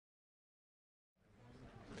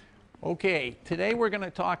Okay, today we're going to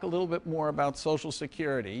talk a little bit more about Social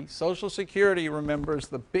Security. Social Security, remember, is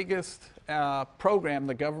the biggest program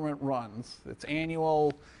the government runs. Its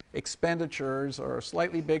annual expenditures are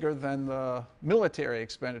slightly bigger than the military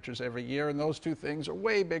expenditures every year, and those two things are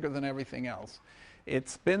way bigger than everything else.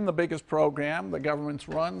 It's been the biggest program the government's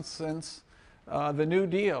run since the New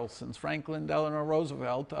Deal, since Franklin Delano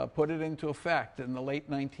Roosevelt put it into effect in the late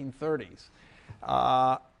 1930s.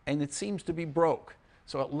 And it seems to be broke.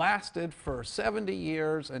 So it lasted for 70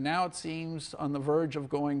 years, and now it seems on the verge of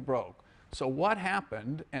going broke. So what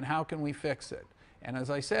happened, and how can we fix it? And as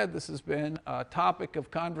I said, this has been a topic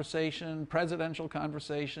of conversation, presidential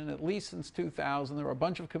conversation, at least since 2000. There were a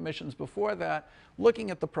bunch of commissions before that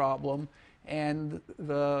looking at the problem, and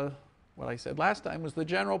what I said last time was the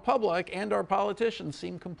general public and our politicians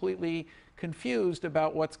seem completely confused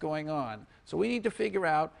about what's going on. So we need to figure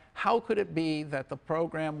out, how could it be that the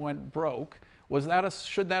program went broke?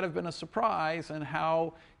 Should that have been a surprise, and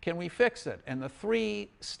how can we fix it? And the three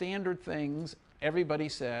standard things everybody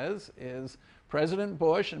says is President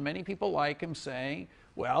Bush, and many people like him, saying,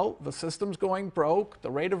 well, the system's going broke. The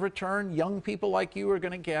rate of return young people like you are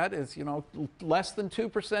going to get is, less than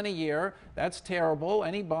 2% a year. That's terrible.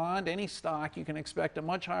 Any bond, any stock, you can expect a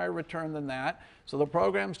much higher return than that. So the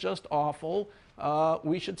program's just awful.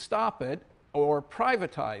 We should stop it or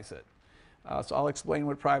privatize it. So I'll explain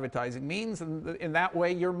what privatizing means, and in that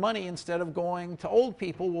way your money, instead of going to old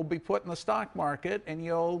people, will be put in the stock market, and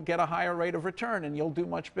you'll get a higher rate of return, and you'll do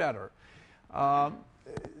much better.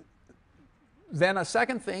 Then a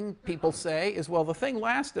second thing people say is, well, the thing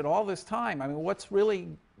lasted all this time. I mean, what's really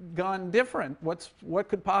gone different? What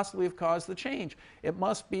could possibly have caused the change? It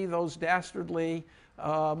must be those dastardly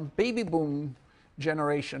baby boom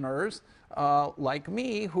generationers like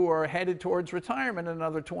me, who are headed towards retirement in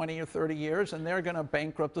another 20 or 30 years, and they're going to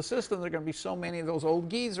bankrupt the system. There are going to be so many of those old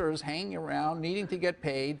geezers hanging around needing to get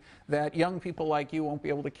paid that young people like you won't be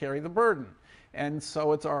able to carry the burden. And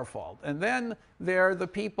so it's our fault. And then there are the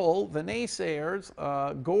people, the naysayers,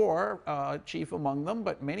 Gore, chief among them,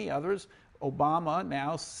 but many others. Obama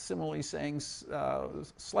now similarly saying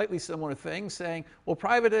slightly similar things, saying, well,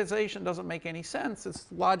 privatization doesn't make any sense. It's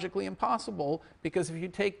logically impossible, because if you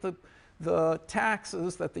take the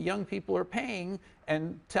taxes that the young people are paying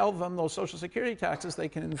and tell them, those Social Security taxes, they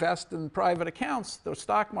can invest in private accounts, the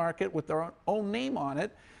stock market with their own name on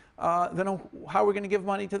it, then how are we going to give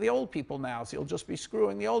money to the old people now? So you'll just be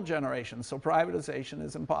screwing the old generation. So privatization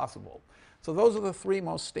is impossible. So those are the three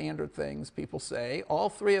most standard things people say. All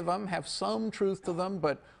three of them have some truth to them,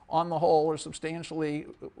 but on the whole are substantially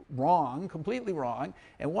wrong, completely wrong.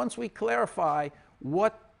 And once we clarify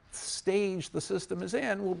what stage the system is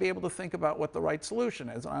in, we'll be able to think about what the right solution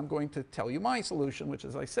is. And I'm going to tell you my solution, which,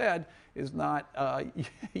 as I said, is not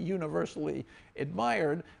universally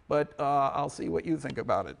admired, but I'll see what you think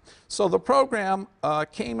about it. So the program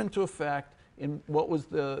came into effect in what was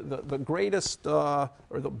the greatest or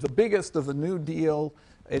the biggest of the New Deal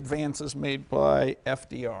advances made by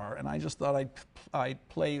FDR. And I just thought I'd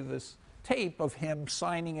play this tape of him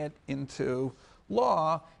signing it into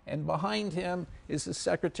law, and behind him is his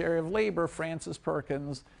Secretary of Labor, Frances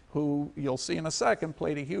Perkins, who you'll see in a second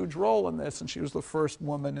played a huge role in this, and she was the first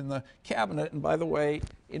woman in the cabinet. And by the way,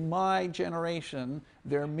 in my generation,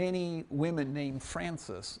 there are many women named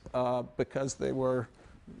Frances because their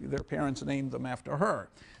parents named them after her.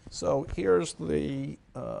 So here's the,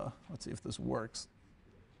 let's see if this works.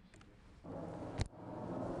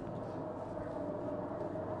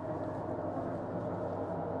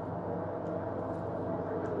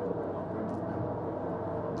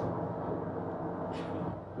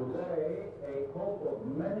 Today, a hope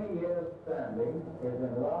of many years standing is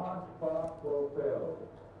in large part fulfilled.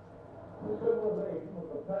 The civilization of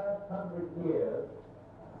the past 100 years,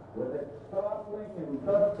 with its startling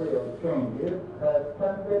industrial changes, has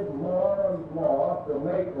tended more and more to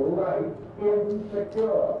make life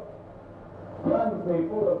insecure. Young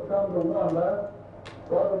people have come to wonder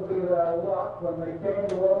what would be their lot when they came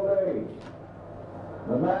to old age.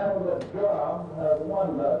 The man with a job has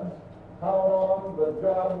wondered how long the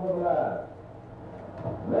job would last.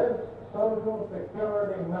 This Social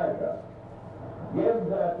Security measure gives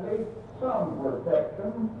at least some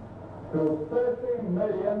protection to 30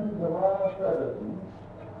 million of our citizens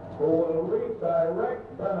who will reap direct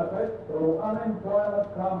benefits through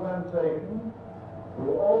unemployment compensation,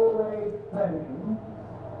 through old age pension,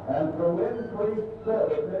 and through increased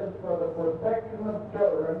services for the protection of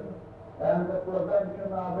children and the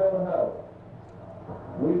prevention of ill health.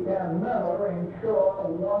 We can never insure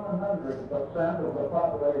 100% of the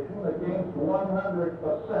population against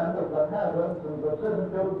 100% of the hazards and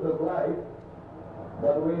vicissitudes of life,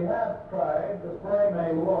 But we have tried to frame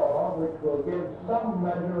a law which will give some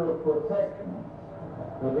measure of protection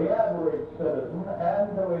to the average citizen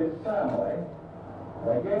and to his family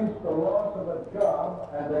against the loss of a job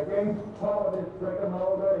and against poverty-stricken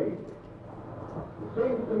old age. It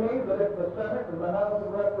seems to me that if the Senate and the House of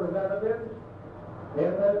Representatives in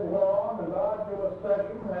this long and arduous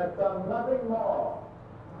session have done nothing more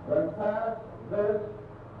than pass this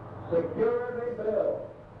security bill,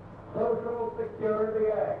 Social Security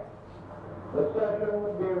Act, the session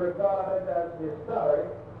would be regarded as historic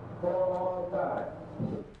for all time.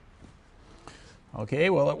 Okay,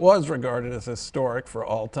 well, it was regarded as historic for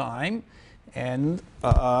all time. And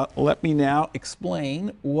let me now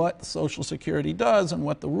explain what Social Security does and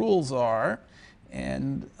what the rules are.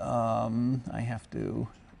 And I have to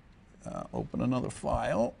open another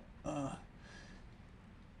file. I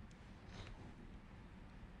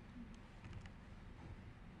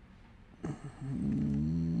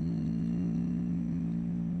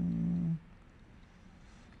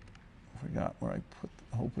forgot where I put,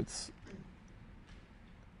 I hope it's,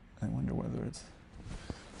 I wonder whether it's,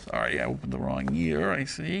 sorry, I opened the wrong year, I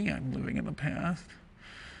see. I'm living in the past.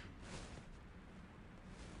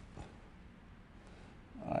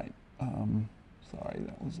 All right, sorry,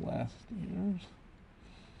 that was last year's.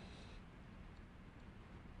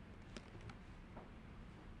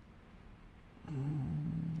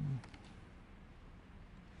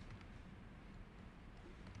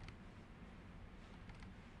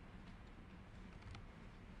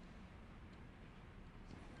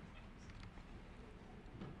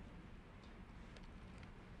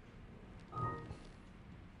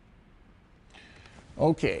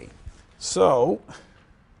 Okay, so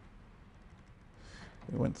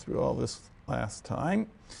we went through all this last time.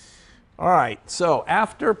 All right, so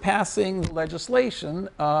after passing legislation,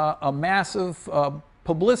 a massive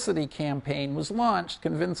publicity campaign was launched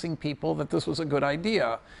convincing people that this was a good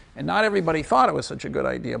idea. And not everybody thought it was such a good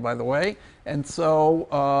idea, by the way. And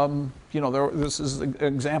so, you know, this is an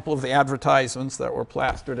example of the advertisements that were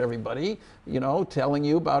plastered everybody, you know, telling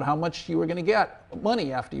you about how much you were going to get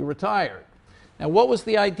money after you retired. Now, what was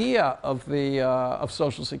the idea of of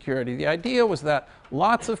Social Security? The idea was that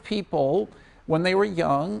lots of people, when they were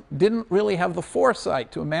young, didn't really have the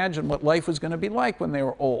foresight to imagine what life was going to be like when they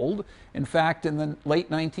were old. In fact, in the late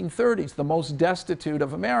 1930s, the most destitute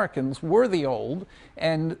of Americans were the old.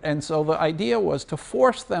 And so the idea was to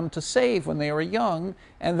force them to save when they were young,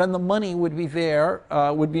 and then the money would be there,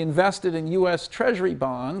 would be invested in U.S. Treasury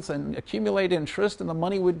bonds and accumulate interest, and the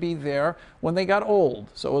money would be there when they got old.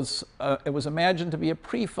 So it was imagined to be a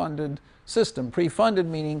pre-funded system. Pre-funded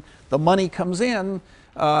meaning the money comes in,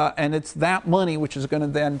 and it's that money which is going to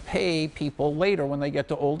then pay people later when they get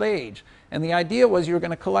to old age. And the idea was you were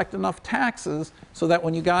going to collect enough taxes so that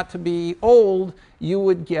when you got to be old, you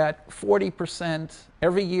would get 40%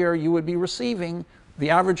 every year. You would be receiving, the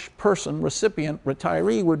average person, recipient,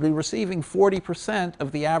 retiree, would be receiving 40%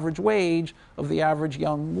 of the average wage of the average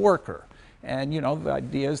young worker. And, you know, the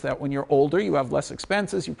idea is that when you're older, you have less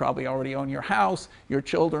expenses. You probably already own your house. Your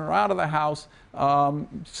children are out of the house.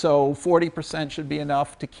 So 40% should be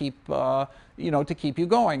enough to keep, you know, to keep you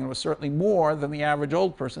going. It was certainly more than the average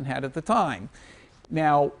old person had at the time.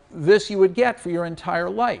 Now, this you would get for your entire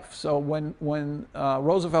life. So when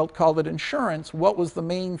Roosevelt called it insurance, what was the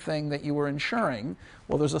main thing that you were insuring?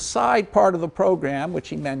 Well, there's a side part of the program, which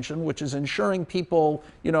he mentioned, which is insuring people,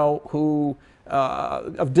 you know, who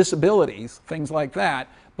of disabilities, things like that.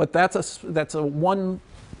 But that's a 1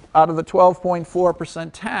 out of the 12.4%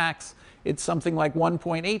 tax. It's something like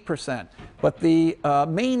 1.8%. But the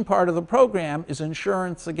main part of the program is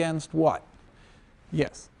insurance against what?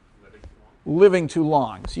 Yes. Living too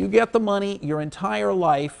long. So you get the money your entire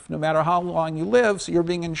life, no matter how long you live, so you're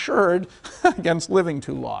being insured against living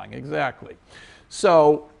too long. Exactly.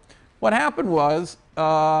 So what happened was,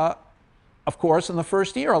 of course, in the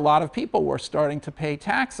first year, a lot of people were starting to pay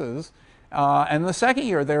taxes. And the second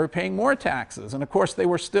year, they were paying more taxes. And of course, they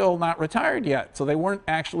were still not retired yet. So they weren't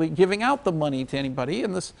actually giving out the money to anybody.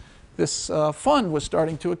 And this fund was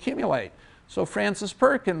starting to accumulate. So Francis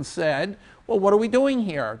Perkins said, well, what are we doing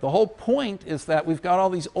here? The whole point is that we've got all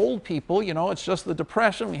these old people. You know, it's just the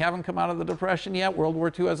Depression. We haven't come out of the Depression yet. World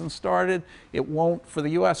War II hasn't started. It won't, for the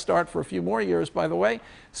U.S., start for a few more years, by the way.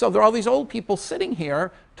 So there are all these old people sitting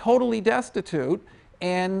here, totally destitute,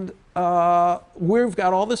 and we've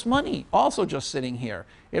got all this money also just sitting here.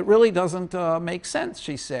 It really doesn't make sense,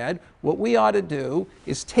 she said. What we ought to do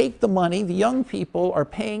is take the money the young people are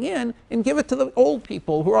paying in and give it to the old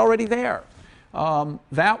people who are already there.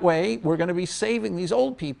 That way, we're going to be saving these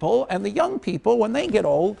old people, and the young people, when they get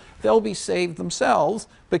old, they'll be saved themselves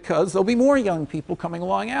because there'll be more young people coming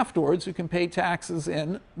along afterwards who can pay taxes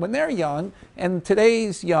in when they're young, and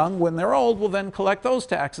today's young, when they're old, will then collect those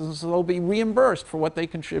taxes, so they'll be reimbursed for what they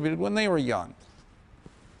contributed when they were young.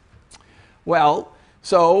 Well,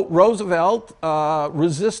 so Roosevelt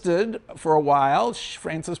resisted for a while.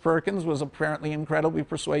 Francis Perkins was apparently an incredibly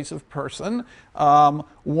persuasive person.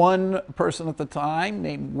 One person at the time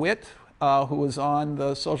named Witt, who was on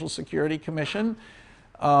the Social Security Commission,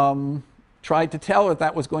 tried to tell her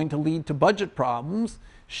that was going to lead to budget problems.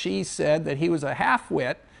 She said that he was a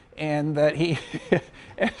half-wit and that he,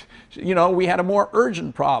 you know, we had a more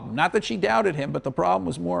urgent problem. Not that she doubted him, but the problem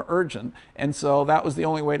was more urgent. And so that was the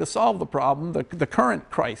only way to solve the problem, the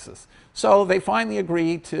current crisis. So they finally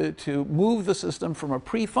agreed to move the system from a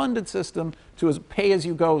pre-funded system to a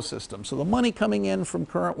pay-as-you-go system. So the money coming in from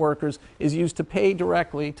current workers is used to pay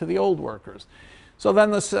directly to the old workers. So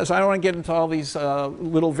then so I don't want to get into all these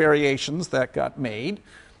little variations that got made.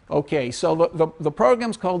 Okay, so the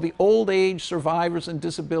program's called the Old Age Survivors and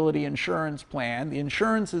Disability Insurance Plan. The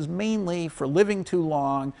insurance is mainly for living too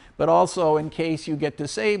long, but also in case you get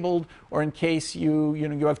disabled or in case you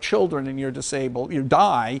have children and you're disabled, you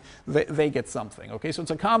die, they get something. Okay, so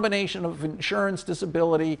it's a combination of insurance,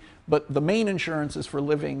 disability, but the main insurance is for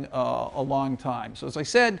living a long time. So as I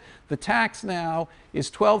said, the tax now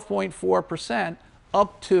is 12.4%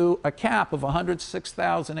 up to a cap of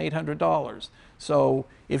 $106,800. So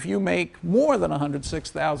if you make more than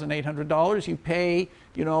 $106,800, you pay,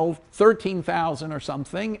 you know, $13,000 or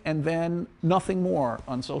something, and then nothing more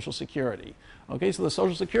on Social Security. Okay, so the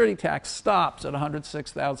Social Security tax stops at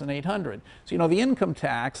 $106,800. So, you know, the income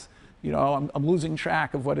tax, you know, I'm losing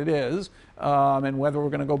track of what it is and whether we're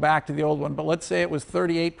going to go back to the old one, but let's say it was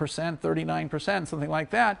 38%, 39%, something like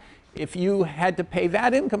that. If you had to pay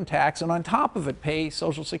that income tax and on top of it pay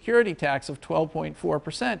Social Security tax of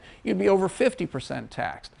 12.4%, you'd be over 50%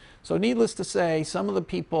 taxed. So needless to say, some of the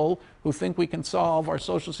people who think we can solve our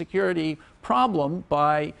Social Security problem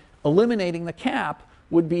by eliminating the cap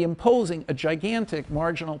would be imposing a gigantic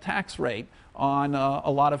marginal tax rate on a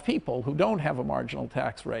lot of people who don't have a marginal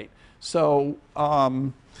tax rate. So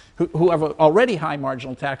who have an already high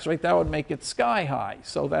marginal tax rate, that would make it sky high.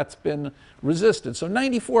 So that's been resisted. So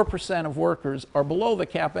 94% of workers are below the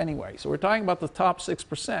cap anyway. So we're talking about the top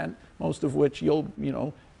 6%, most of which you'll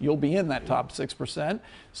be in that top 6%.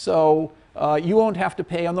 So you won't have to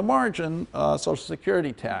pay on the margin Social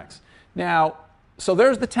Security tax. Now, so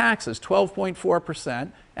there's the taxes,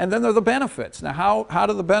 12.4%, and then there are the benefits. Now, how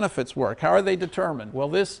do the benefits work? How are they determined?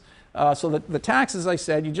 Well, so the taxes, I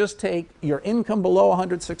said, you just take your income below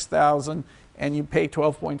 $106,000 and you pay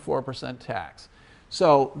 12.4% tax.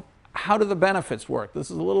 So how do the benefits work?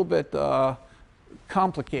 This is a little bit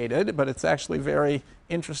complicated, but it's actually a very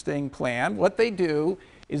interesting plan. What they do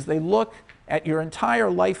is they look at your entire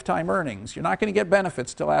lifetime earnings. You're not going to get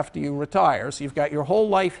benefits till after you retire, so you've got your whole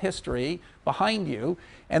life history behind you,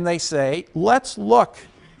 and they say, let's look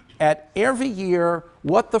at every year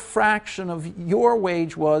what the fraction of your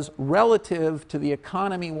wage was relative to the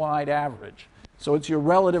economy-wide average. So it's your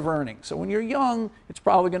relative earnings. So when you're young, it's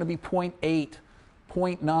probably going to be 0.8,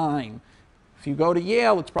 0.9. If you go to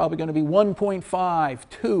Yale, it's probably going to be 1.5,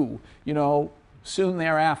 2, you know, soon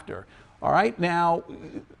thereafter. All right, now,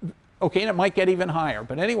 okay, and it might get even higher.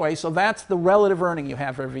 But anyway, so that's the relative earning you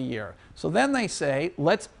have every year. So then they say,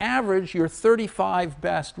 let's average your 35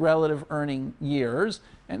 best relative earning years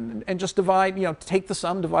and just divide, you know, take the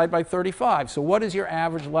sum, divide by 35. So what is your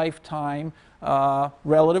average lifetime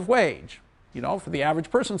relative wage? You know, for the average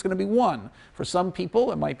person, it's going to be 1. For some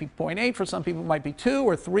people, it might be 0.8. For some people, it might be 2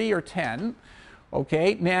 or 3 or 10.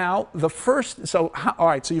 Okay, now the first, so all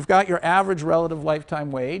right, so you've got your average relative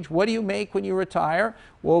lifetime wage. What do you make when you retire?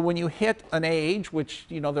 Well, when you hit an age, which,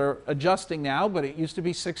 you know, they're adjusting now, but it used to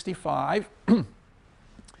be 65.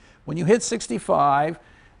 When you hit 65,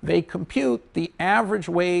 they compute the average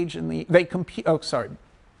wage in the,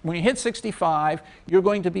 when you hit 65, you're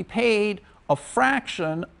going to be paid a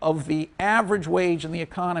fraction of the average wage in the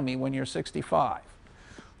economy when you're 65.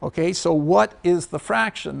 Okay, so what is the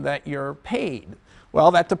fraction that you're paid? Well,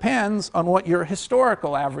 that depends on what your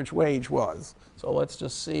historical average wage was. So let's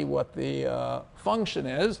just see what the function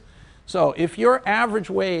is. So if your average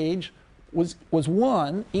wage was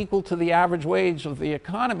 1, equal to the average wage of the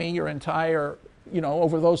economy your entire, you know,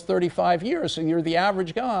 over those 35 years, so you're the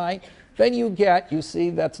average guy, then you get, you see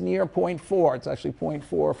that's near 0.4, it's actually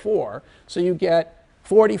 0.44, so you get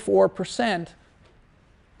 44%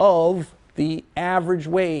 of the average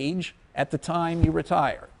wage at the time you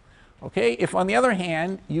retire. Okay, if on the other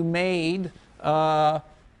hand you made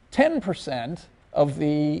 10% of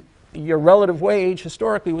your relative wage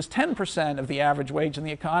historically was 10% of the average wage in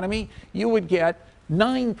the economy, you would get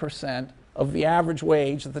 9% of the average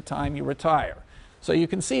wage at the time you retire. So you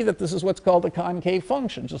can see that this is what's called a concave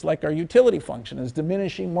function, just like our utility function is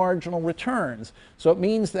diminishing marginal returns. So it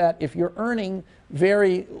means that if you're earning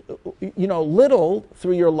very, little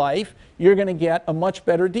through your life, you're going to get a much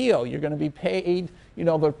better deal. You're going to be paid,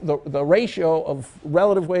 the ratio of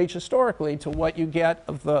relative wage historically to what you get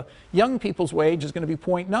of the young people's wage is going to be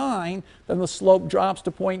 0.9, then the slope drops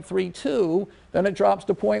to 0.32, then it drops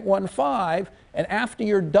to 0.15, and after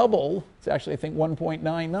you're double, it's actually I think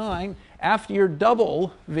 1.99, after you're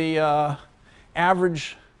double the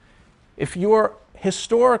average, if your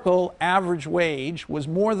historical average wage was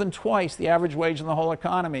more than twice the average wage in the whole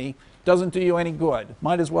economy, doesn't do you any good.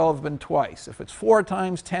 Might as well have been twice. If it's 4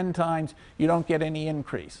 times, 10 times, you don't get any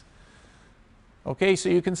increase. Okay, so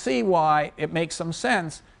you can see why it makes some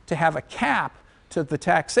sense to have a cap to the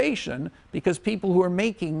taxation, because people who are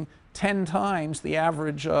making 10 times the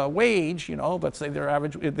average wage, let's say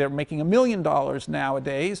they're making $1 million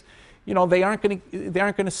nowadays, they aren't going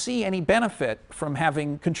to see any benefit from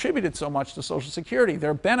having contributed so much to Social Security.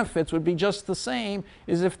 Their benefits would be just the same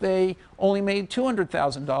as if they only made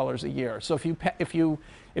 $200,000 a year. So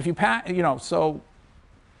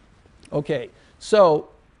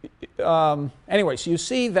anyway, so you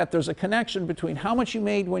see that there's a connection between how much you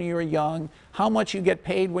made when you were young, how much you get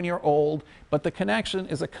paid when you're old, but the connection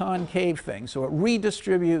is a concave thing, so it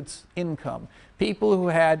redistributes income. People who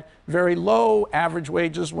had very low average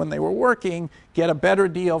wages when they were working get a better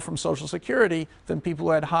deal from Social Security than people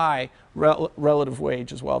who had high relative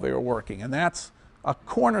wages while they were working. And that's a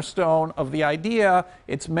cornerstone of the idea.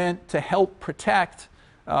 It's meant to help protect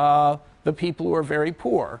the people who are very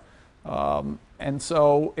poor. And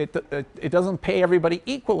so it doesn't pay everybody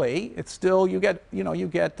equally. It's still, you get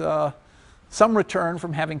some return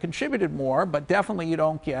from having contributed more, but definitely you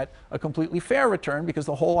don't get a completely fair return, because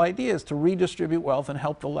the whole idea is to redistribute wealth and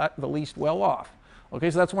help the least well off.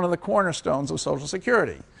 Okay, so that's one of the cornerstones of Social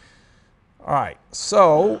Security. All right,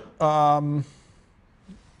 so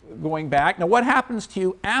going back, now what happens to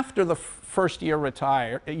you after the first year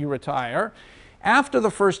you retire? After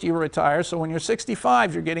the first year retire, so when you're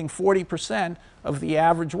 65, you're getting 40% of the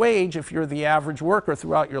average wage if you're the average worker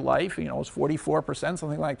throughout your life, it's 44%,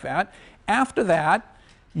 something like that. After that,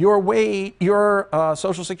 your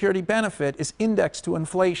Social Security benefit is indexed to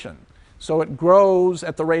inflation. So it grows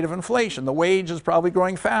at the rate of inflation. The wage is probably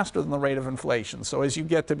growing faster than the rate of inflation. So as you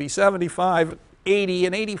get to be 75, 80,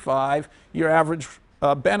 and 85, your average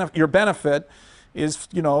your benefit is,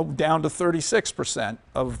 down to 36%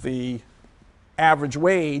 of the average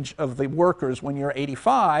wage of the workers when you're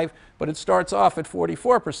 85, but it starts off at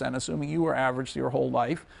 44%, assuming you were average your whole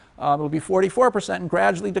life. It'll be 44% and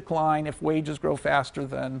gradually decline if wages grow faster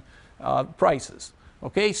than prices.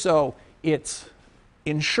 Okay, so it's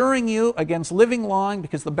insuring you against living long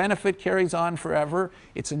because the benefit carries on forever.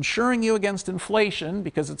 It's insuring you against inflation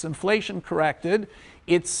because it's inflation corrected.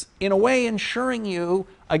 It's, in a way, insuring you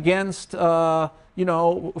against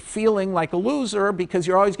feeling like a loser, because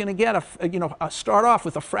you're always going to get start off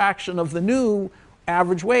with a fraction of the new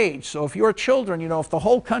average wage. So if your children, if the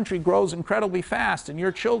whole country grows incredibly fast and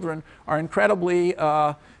your children are incredibly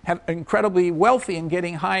wealthy and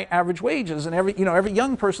getting high average wages, and every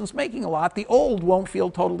young person's making a lot, the old won't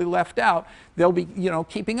feel totally left out. They'll be,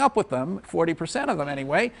 keeping up with them, 40% of them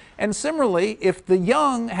anyway. And similarly, if the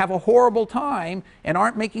young have a horrible time and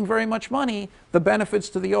aren't making very much money, the benefits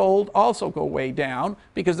to the old also go way down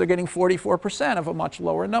because they're getting 44% of a much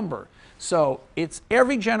lower number. So it's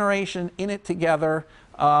every generation in it together,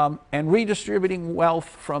 and redistributing wealth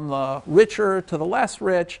from the richer to the less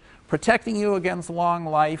rich, protecting you against long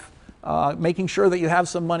life, making sure that you have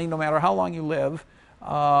some money no matter how long you live.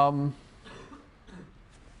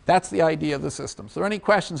 That's the idea of the system. So are there any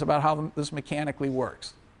questions about how this mechanically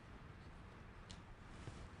works?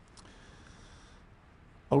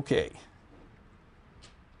 Okay.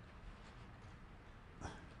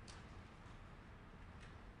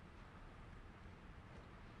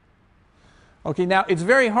 Okay, now it's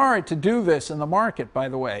very hard to do this in the market, by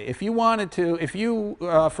the way. If you wanted to,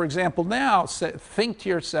 for example, now think to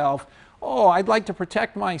yourself, oh, I'd like to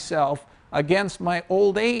protect myself against my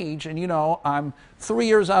old age, and I'm 3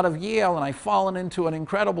 years out of Yale and I've fallen into an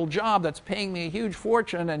incredible job that's paying me a huge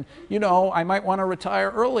fortune, and I might want to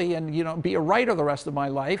retire early and be a writer the rest of my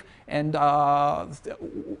life, and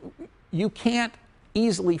you can't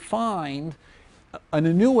easily find an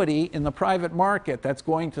annuity in the private market that's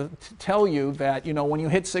going to tell you that, you know, when you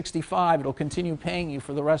hit 65, it'll continue paying you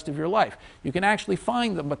for the rest of your life. You can actually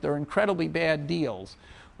find them, but they're incredibly bad deals.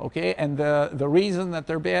 Okay, and the reason that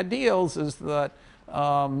they're bad deals is that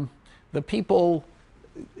the people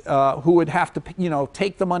who would have to, you know,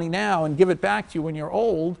 take the money now and give it back to you when you're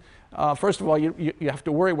old, first of all, you have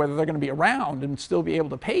to worry whether they're going to be around and still be able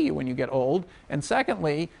to pay you when you get old. And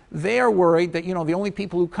secondly, they're worried that, you know, the only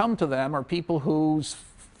people who come to them are people whose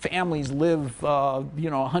families live, you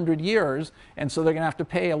know, 100 years, and so they're going to have to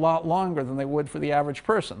pay a lot longer than they would for the average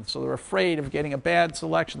person. So they're afraid of getting a bad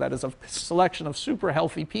selection, that is a selection of super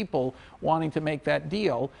healthy people wanting to make that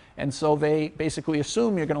deal, and so they basically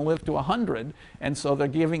assume you're going to live to 100, and so they're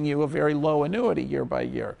giving you a very low annuity year by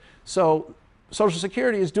year. So Social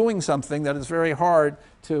Security is doing something that is very hard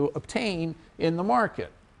to obtain in the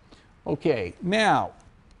market. Okay, now,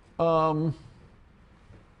 so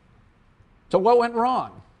what went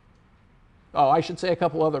wrong? Oh, I should say a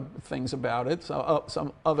couple other things about it, so,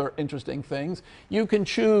 some other interesting things. You can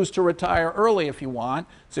choose to retire early if you want.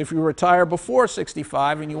 So if you retire before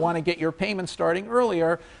 65 and you want to get your payments starting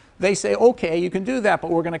earlier, they say, okay, you can do that,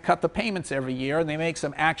 but we're going to cut the payments every year, and they make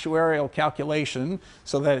some actuarial calculation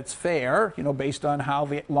so that it's fair, you know, based on how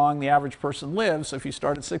long the average person lives. So if you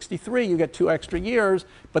start at 63, you get 2 extra years,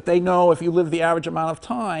 but they know if you live the average amount of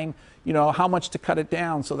time, you know, how much to cut it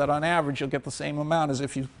down so that on average you'll get the same amount as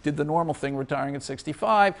if you did the normal thing retiring at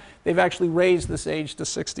 65. They've actually raised this age to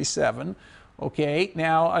 67. Okay,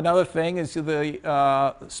 now another thing is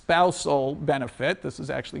the spousal benefit. This is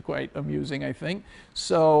actually quite amusing, I think.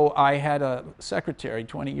 So I had a secretary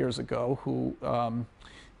 20 years ago who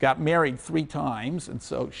got married 3 times, and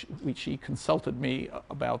so she consulted me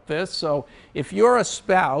about this. So if you're a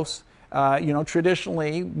spouse, you know,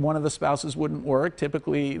 traditionally one of the spouses wouldn't work,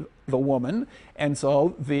 typically the woman, and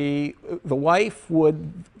so the wife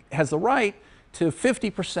has the right to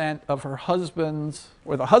 50% of her husband's,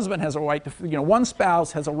 or the husband has a right to, you know, one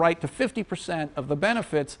spouse has a right to 50% of the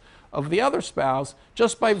benefits of the other spouse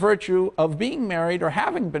just by virtue of being married or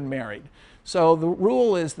having been married. So the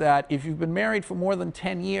rule is that if you've been married for more than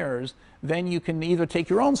 10 years, then you can either take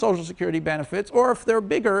your own Social Security benefits, or if they're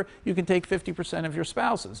bigger, you can take 50% of your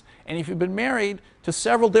spouse's. And if you've been married to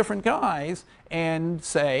several different guys and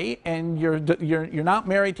you're not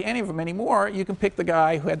married to any of them anymore, you can pick the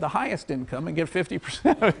guy who had the highest income and get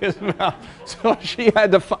 50% of his amount. So she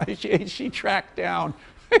had to she tracked down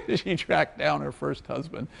she tracked down her first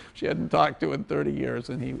husband she hadn't talked to in 30 years,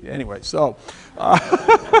 and anyway, so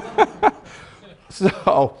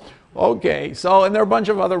okay, so, and there are a bunch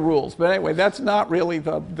of other rules, but anyway, that's not really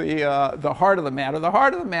the heart of the matter. The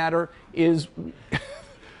heart of the matter is,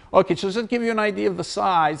 okay, so just to give you an idea of the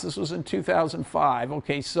size, this was in 2005.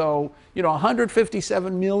 Okay, so, you know,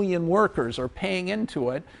 157 million workers are paying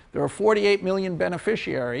into it. There are 48 million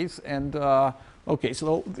beneficiaries, and okay,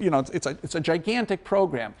 so, you know, it's a gigantic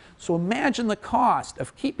program. So imagine the cost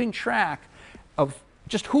of keeping track of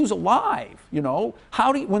just who's alive, you know.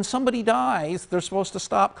 When somebody dies, they're supposed to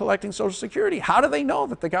stop collecting Social Security. How do they know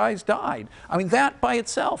that the guy's died? I mean, that by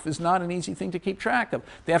itself is not an easy thing to keep track of.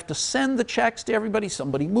 They have to send the checks to everybody.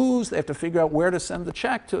 Somebody moves, they have to figure out where to send the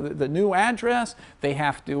check to the new address. They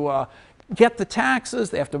have to get the taxes.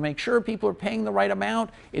 They have to make sure people are paying the right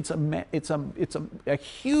amount. It's a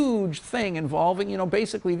huge thing involving, you know,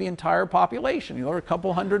 basically the entire population. You know, there are a couple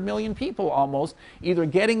 100 million people almost either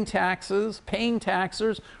getting taxes, paying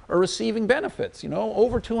taxes, or receiving benefits. You know,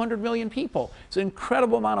 over 200 million people. It's an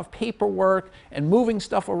incredible amount of paperwork and moving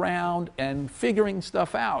stuff around and figuring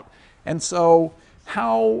stuff out. And so,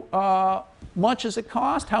 how much does it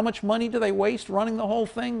cost? How much money do they waste running the whole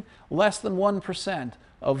thing? Less than 1%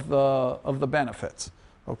 of the benefits.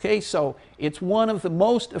 Okay, so it's one of the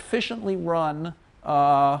most efficiently run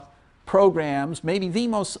programs, maybe the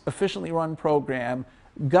most efficiently run program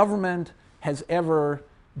government has ever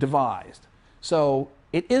devised. So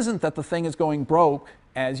it isn't that the thing is going broke,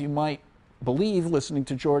 as you might believe listening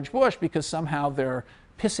to George Bush, because somehow they're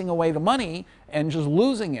pissing away the money and just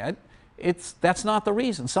losing it. That's not the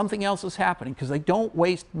reason. Something else is happening, because they don't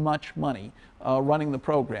waste much money running the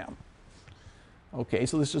program. Okay,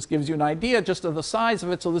 so this just gives you an idea just of the size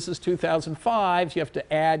of it. So this is 2005. So you have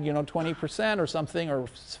to add, you know, 20% or something, or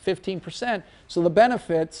 15%. So the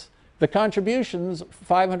benefits, the contributions,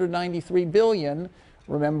 $593 billion.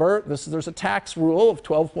 Remember, there's a tax rule of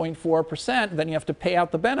 12.4%. Then you have to pay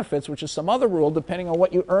out the benefits, which is some other rule depending on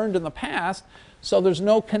what you earned in the past. So there's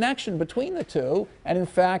no connection between the two. And in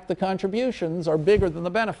fact, the contributions are bigger than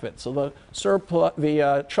the benefits. So the surplus,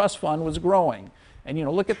 the trust fund was growing. And, you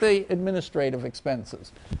know, look at the administrative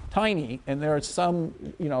expenses. Tiny, and there are some,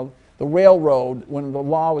 you know, the railroad, when the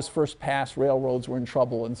law was first passed, railroads were in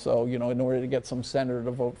trouble, and so, you know, in order to get some senator to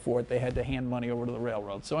vote for it, they had to hand money over to the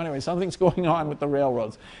railroads. So anyway, something's going on with the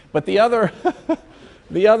railroads. But the other,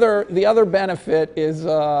 the other benefit is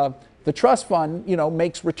the trust fund, you know,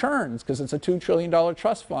 makes returns because it's a $2 trillion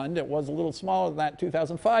trust fund. It was a little smaller than that in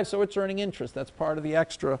 2005, so it's earning interest. That's part of the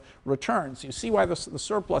extra returns. You see why the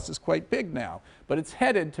surplus is quite big now, but it's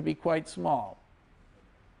headed to be quite small.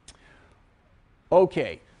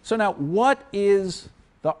 Okay, so now what is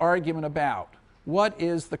the argument about? What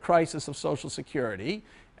is the crisis of Social Security?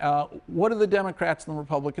 What do the Democrats and the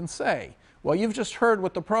Republicans say? Well, you've just heard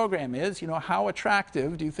what the program is. You know, how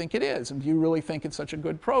attractive do you think it is? And do you really think it's such a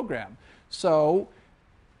good program? So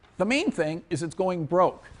the main thing is it's going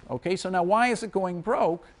broke. Okay, so now why is it going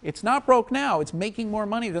broke? It's not broke now. It's making more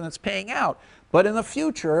money than it's paying out. But in the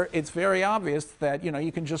future, it's very obvious that, you know,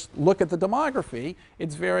 you can just look at the demography.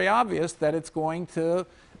 It's very obvious that it's going to,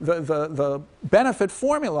 the benefit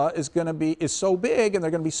formula is going to be, is so big, and there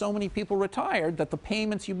are going to be so many people retired that the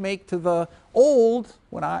payments you make to the old,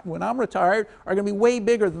 when I'm retired, are going to be way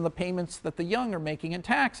bigger than the payments that the young are making in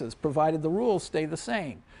taxes, provided the rules stay the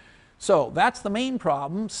same. So that's the main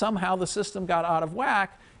problem. Somehow the system got out of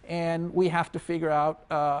whack, and we have to figure out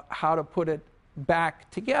how to put it back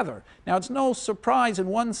together. Now, it's no surprise in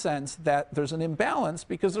one sense that there's an imbalance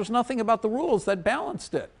because there's nothing about the rules that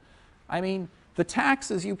balanced it. I mean, the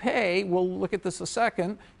taxes you pay, we'll look at this a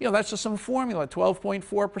second, you know, that's just some formula,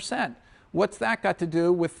 12.4%. What's that got to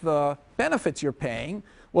do with the benefits you're paying?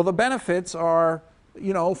 Well, the benefits are,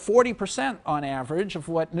 you know, 40% on average of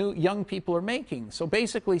what young people are making. So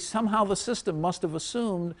basically, somehow the system must have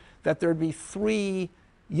assumed that there'd be 3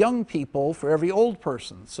 young people for every old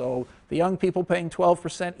person. So the young people paying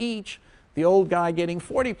 12% each, the old guy getting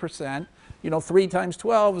 40%. You know, 3 times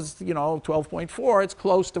 12 is, you know, 12.4. It's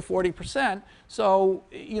close to 40%. So,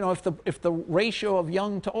 you know, if the ratio of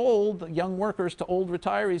young to old, young workers to old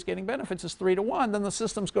retirees getting benefits is 3 to 1, then the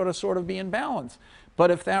system's going to sort of be in balance.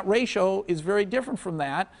 But if that ratio is very different from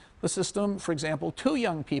that, the system, for example, 2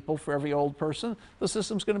 young people for every old person, the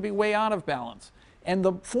system's going to be way out of balance. And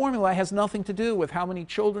the formula has nothing to do with how many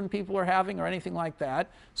children people are having or anything like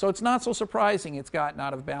that. So it's not so surprising it's gotten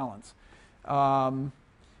out of balance.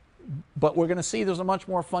 But we're going to see there's a much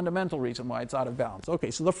more fundamental reason why it's out of balance.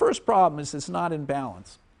 Okay, so the first problem is it's not in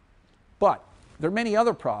balance. But there are many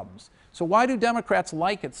other problems. So why do Democrats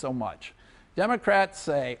like it so much? Democrats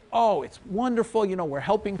say, oh, it's wonderful, you know, we're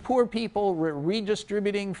helping poor people, we're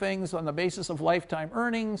redistributing things on the basis of lifetime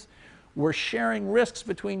earnings, we're sharing risks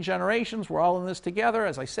between generations, we're all in this together.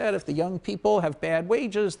 As I said, if the young people have bad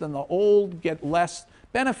wages, then the old get less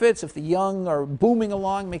benefits. If the young are booming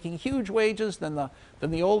along, making huge wages, then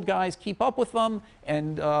the old guys keep up with them,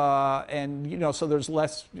 and you know, so there's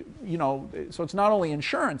less, you know, so it's not only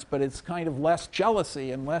insurance, but it's kind of less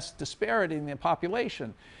jealousy and less disparity in the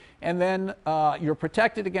population. And then you're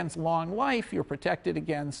protected against long life, you're protected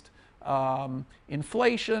against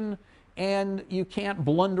inflation, and you can't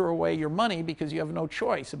blunder away your money because you have no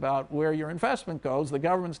choice about where your investment goes. The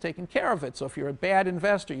government's taking care of it. So if you're a bad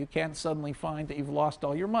investor, you can't suddenly find that you've lost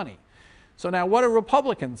all your money. So now what do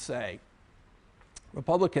Republicans say?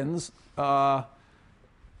 Republicans, and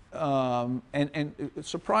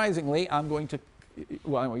surprisingly, I'm going to,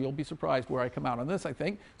 well, you'll be surprised where I come out on this, I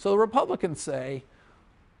think. So the Republicans say,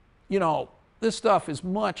 you know, this stuff is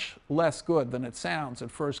much less good than it sounds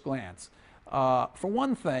at first glance. For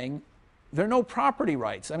one thing, there are no property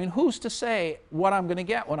rights. I mean, who's to say what I'm going to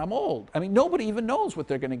get when I'm old? I mean, nobody even knows what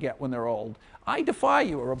they're going to get when they're old. I defy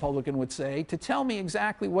you, a Republican would say, to tell me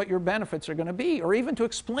exactly what your benefits are going to be, or even to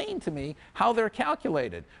explain to me how they're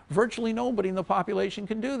calculated. Virtually nobody in the population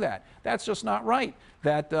can do that. That's just not right.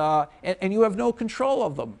 And you have no control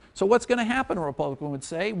of them. So what's going to happen, a Republican would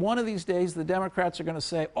say? One of these days, the Democrats are going to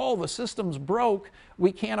say, oh, the system's broke.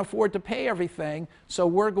 We can't afford to pay everything, so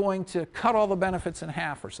we're going to cut all the benefits in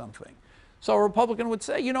half or something. So a Republican would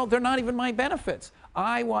say, you know, they're not even my benefits.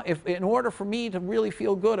 In order for me to really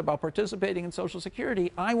feel good about participating in Social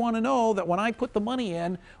Security, I want to know that when I put the money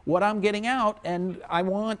in, what I'm getting out, and I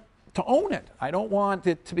want to own it. I don't want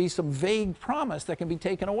it to be some vague promise that can be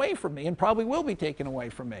taken away from me and probably will be taken away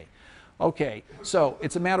from me. Okay, so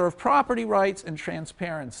it's a matter of property rights and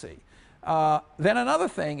transparency. Then another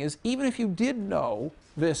thing is, even if you did know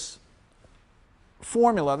this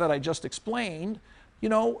formula that I just explained, you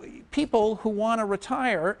know, people who want to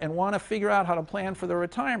retire and want to figure out how to plan for their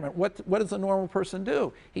retirement, what does a normal person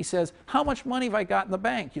do? He says, how much money have I got in the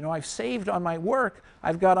bank? You know, I've saved on my work.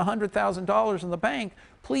 I've got $100,000 in the bank.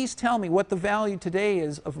 Please tell me what the value today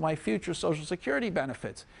is of my future Social Security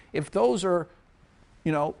benefits. If those are,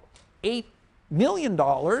 you know, $8 $1 million,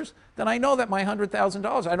 then I know that my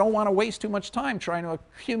 $100,000, I don't want to waste too much time trying to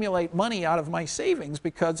accumulate money out of my savings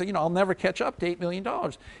because, I'll never catch up to $8 million.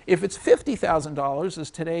 If it's $50,000 is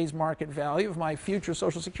today's market value of my future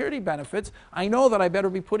Social Security benefits, I know that I better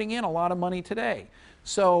be putting in a lot of money today.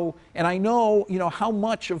 So, and I know, how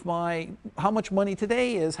much money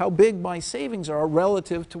today is, how big my savings are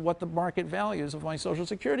relative to what the market values of my Social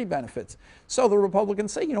Security benefits. So the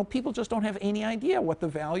Republicans say, people just don't have any idea what the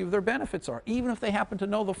value of their benefits are. Even if they happen to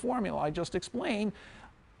know the formula I just explained,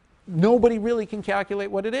 nobody really can calculate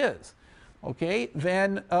what it is. Okay,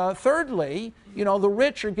 then thirdly, the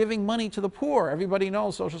rich are giving money to the poor. Everybody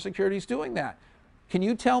knows Social Security is doing that. Can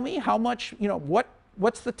you tell me how much,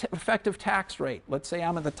 what's the effective tax rate? Let's say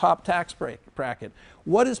I'm in the top tax bracket.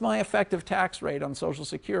 What is my effective tax rate on Social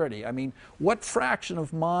Security? I mean, what fraction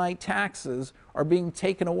of my taxes are being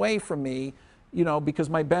taken away from me, because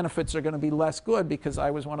my benefits are going to be less good because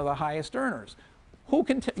I was one of the highest earners? Who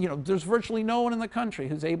can, there's virtually no one in the country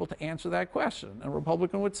who's able to answer that question. And a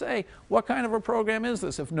Republican would say, what kind of a program is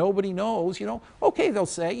this? If nobody knows, okay, they'll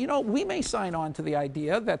say, we may sign on to the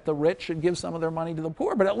idea that the rich should give some of their money to the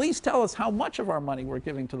poor, but at least tell us how much of our money we're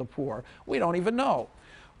giving to the poor. We don't even know.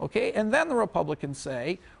 Okay, and then the Republicans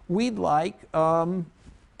say, we'd like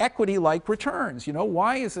equity-like returns.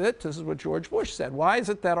 Why is it, this is what George Bush said, why is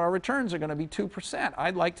it that our returns are going to be 2%?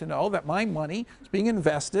 I'd like to know that my money is being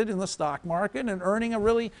invested in the stock market and earning a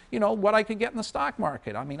really, what I could get in the stock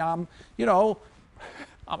market. I mean,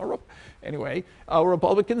 anyway,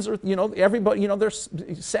 Republicans are, everybody, they're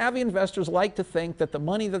savvy investors like to think that the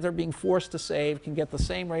money that they're being forced to save can get the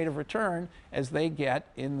same rate of return as they get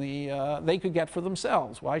they could get for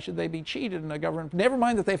themselves. Why should they be cheated in a government? Never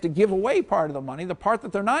mind that they have to give away part of the money. The part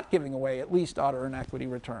that they're not giving away at least ought to earn equity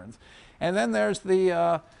returns. And then there's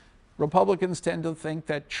the Republicans tend to think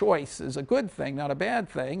that choice is a good thing, not a bad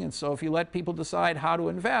thing. And so if you let people decide how to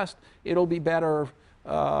invest, it'll be better.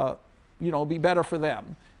 Be better for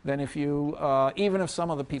them than if you, even if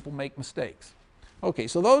some of the people make mistakes. Okay,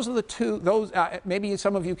 so those are the two, maybe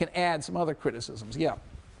some of you can add some other criticisms. Yeah?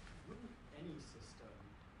 Wouldn't any system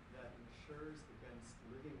that insures against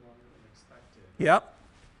living longer than expected, Yep.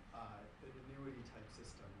 an annuity type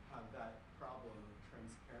system, have that problem of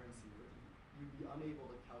transparency where you'd be unable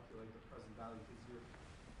to calculate the present value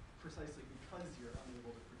because you're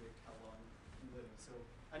unable to predict how long you live. So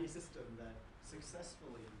any system that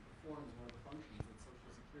successfully performs one of the functions that Social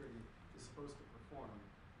Security is supposed to perform,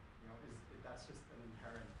 that's just an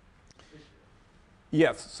inherent issue.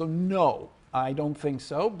 Yes, so no, I don't think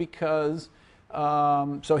so, because,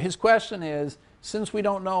 so his question is, since we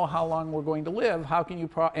don't know how long we're going to live, how can you,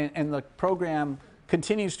 and the program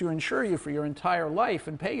continues to insure you for your entire life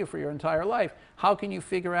and pay you for your entire life, how can you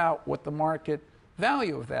figure out what the market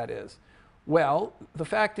value of that is? Well, the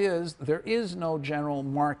fact is, there is no general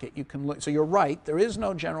market you can look, so you're right, there is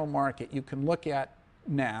no general market you can look at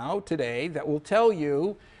now, today, that will tell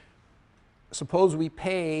you, suppose we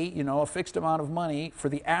pay, a fixed amount of money for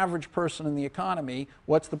the average person in the economy,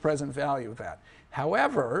 what's the present value of that?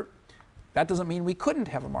 However, that doesn't mean we couldn't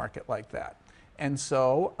have a market like that. And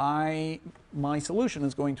so my solution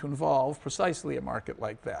is going to involve precisely a market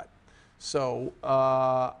like that. So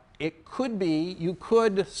it could be,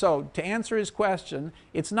 so to answer his question,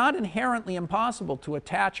 it's not inherently impossible to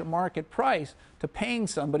attach a market price to paying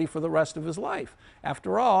somebody for the rest of his life.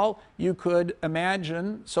 After all, you could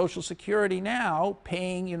imagine Social Security now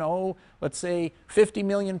paying, let's say 50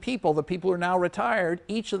 million people, the people who are now retired,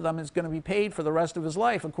 each of them is going to be paid for the rest of his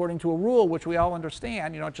life according to a rule which we all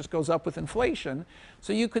understand, it just goes up with inflation.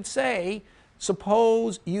 So you could say,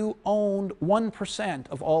 suppose you owned 1%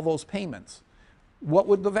 of all those payments. What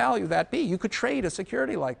would the value of that be? You could trade a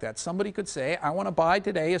security like that. Somebody could say, I want to buy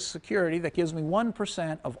today a security that gives me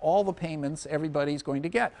 1% of all the payments everybody's going to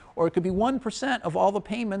get. Or it could be 1% of all the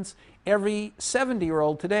payments every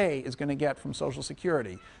 70-year-old today is going to get from Social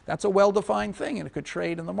Security. That's a well-defined thing, and it could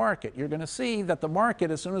trade in the market. You're going to see that the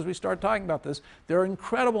market, as soon as we start talking about this, there are an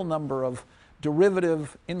incredible number of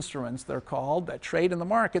derivative instruments, they're called, that trade in the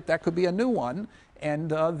market. That could be a new one,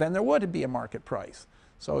 and then there would be a market price.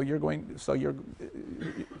 So you're going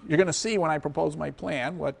to see when I propose my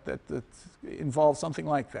plan that involves something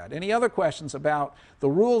like that. Any other questions about the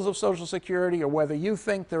rules of Social Security or whether you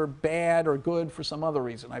think they're bad or good for some other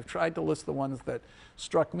reason? I've tried to list the ones that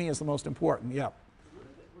struck me as the most important. Yeah. What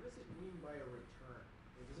does it mean by a return?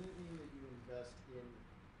 Doesn't it mean that you invest in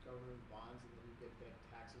government bonds and then you get back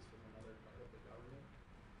taxes from another part of the government?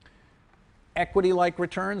 Equity-like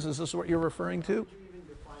returns, is this what you're referring to? How would you even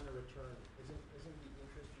define a return? Isn't the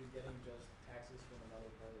interest you're getting just taxes from another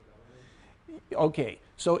part of the government? Okay,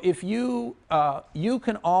 so if you you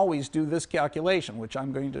can always do this calculation, which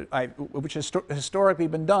which has historically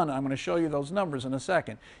been done. I'm going to show you those numbers in a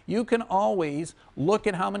second. You can always look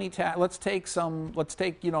at how many let's take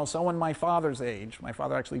someone my father's age. My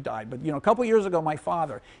father actually died, but a couple years ago, my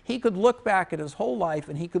father, he could look back at his whole life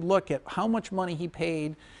and he could look at how much money he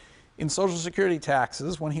paid in Social Security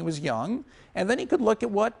taxes when he was young, and then he could look at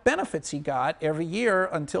what benefits he got every year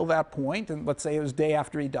until that point, and let's say it was day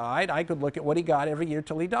after he died, I could look at what he got every year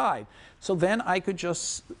till he died. So then I could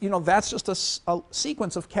just, that's just a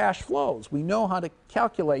sequence of cash flows. We know how to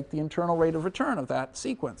calculate the internal rate of return of that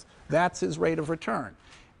sequence. That's his rate of return.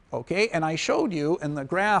 Okay, and I showed you in the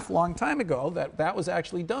graph a long time ago that that was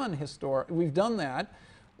actually done historically. We've done that.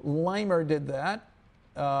 Leimer did that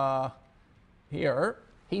here.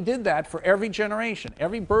 He did that for every generation,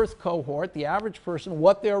 every birth cohort, the average person,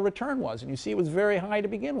 what their return was. And you see it was very high to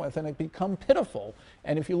begin with, and it become pitiful.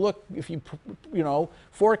 And if you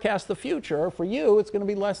forecast the future, for you, it's going to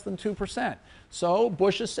be less than 2%. So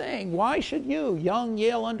Bush is saying, why should you, young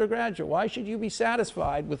Yale undergraduate, why should you be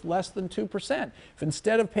satisfied with less than 2%? If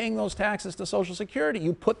instead of paying those taxes to Social Security,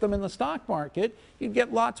 you put them in the stock market, you'd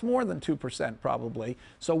get lots more than 2% probably.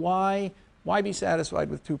 So why be satisfied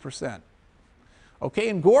with 2%? Okay,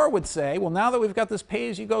 and Gore would say, well, now that we've got this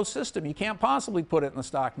pay-as-you-go system, you can't possibly put it in the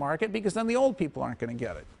stock market because then the old people aren't going to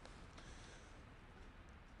get it.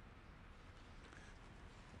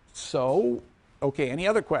 So, okay, any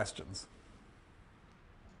other questions?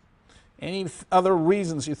 Any other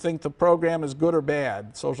reasons you think the program is good or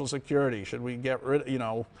bad? Social Security, should we get rid,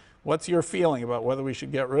 what's your feeling about whether we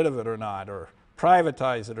should get rid of it or not, or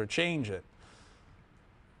privatize it or change it?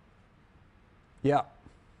 Yeah.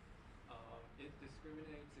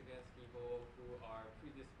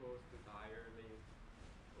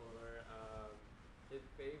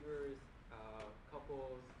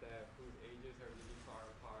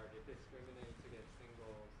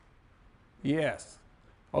 Yes.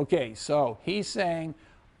 Okay, so he's saying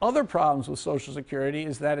other problems with Social Security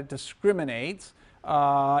is that it discriminates.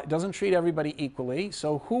 It doesn't treat everybody equally.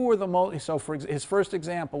 So who are the most, so for his first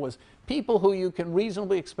example was people who you can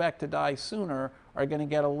reasonably expect to die sooner are going to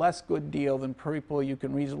get a less good deal than people you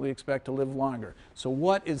can reasonably expect to live longer. So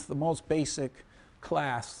what is the most basic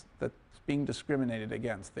class that's being discriminated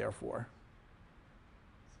against, therefore?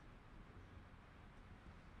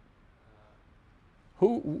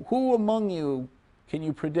 Who among you can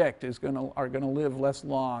you predict are going to live less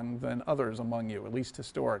long than others among you, at least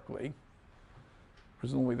historically?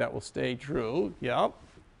 Presumably that will stay true. Yep.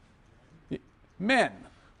 Men.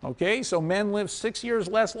 Okay, so men live 6 years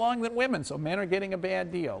less long than women, so men are getting a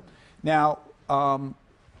bad deal. Now,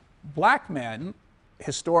 black men,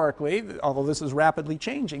 historically, although this is rapidly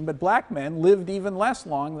changing, but black men lived even less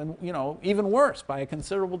long than, even worse by a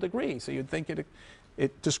considerable degree. So you'd think it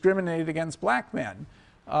discriminated against black men.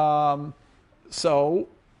 Black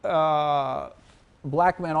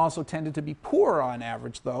men also tended to be poorer on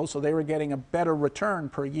average, though, so they were getting a better return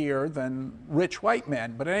per year than rich white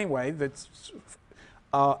men. But anyway,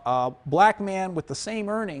 a black man with the same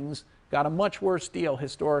earnings got a much worse deal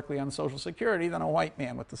historically on Social Security than a white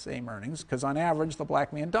man with the same earnings, because on average the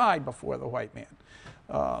black man died before the white man.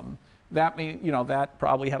 That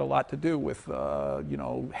probably had a lot to do with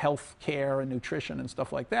health care and nutrition and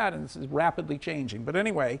stuff like that, and this is rapidly changing. But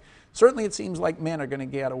anyway, certainly it seems like men are going to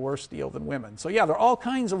get a worse deal than women. So yeah, there are all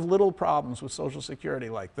kinds of little problems with Social Security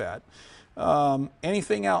like that.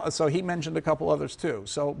 Anything else? So he mentioned a couple others too.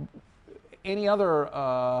 So any other?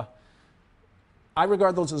 I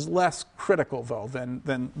regard those as less critical, though, than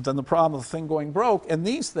the problem of the thing going broke. And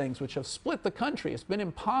these things, which have split the country, it's been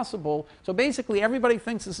impossible. So basically, everybody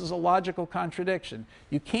thinks this is a logical contradiction.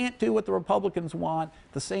 You can't do what the Republicans want,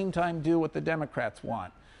 at the same time do what the Democrats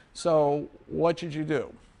want. So what should you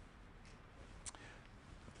do?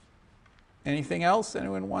 Anything else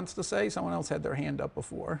anyone wants to say? Someone else had their hand up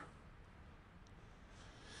before.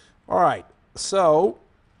 All right, so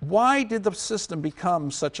why did the system become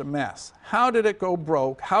such a mess? How did it go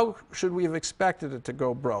broke? How should we have expected it to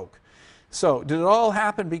go broke? So, did it all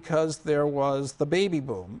happen because there was the baby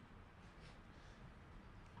boom?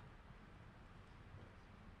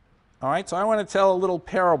 All right, so I want to tell a little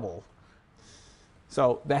parable.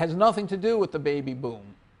 So, that has nothing to do with the baby boom.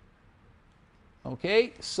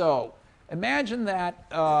 Okay, so imagine that,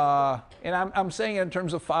 and I'm saying it in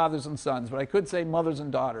terms of fathers and sons, but I could say mothers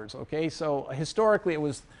and daughters. Okay, so historically it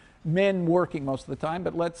was men working most of the time,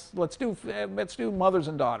 but let's do mothers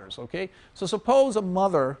and daughters. Okay, so suppose a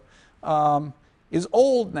mother is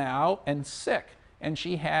old now and sick, and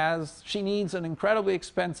she needs an incredibly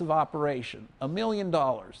expensive operation, $1 million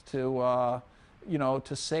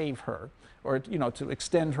to save her. or to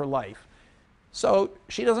extend her life. So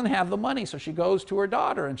she doesn't have the money, so she goes to her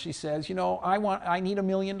daughter and she says, I need $1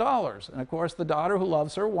 million. And of course the daughter, who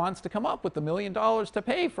loves her, wants to come up with $1 million to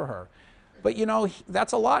pay for her. But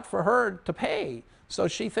that's a lot for her to pay. So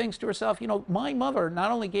she thinks to herself, my mother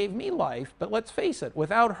not only gave me life, but let's face it,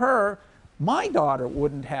 without her, my daughter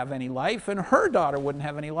wouldn't have any life, and her daughter wouldn't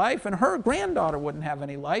have any life, and her granddaughter wouldn't have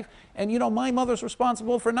any life. And my mother's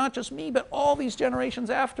responsible for not just me, but all these generations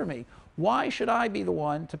after me. Why should I be the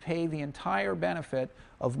one to pay the entire benefit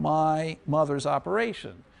of my mother's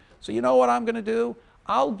operation? So you know what I'm going to do?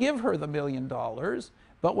 I'll give her the $1 million,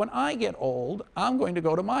 but when I get old, I'm going to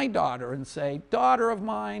go to my daughter and say, daughter of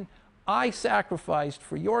mine, I sacrificed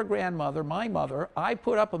for your grandmother, my mother. I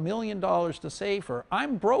put up $1 million to save her.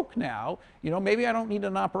 I'm broke now. Maybe I don't need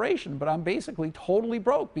an operation, but I'm basically totally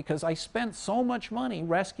broke because I spent so much money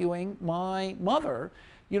rescuing my mother.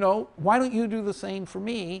 Why don't you do the same for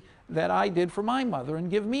me that I did for my mother and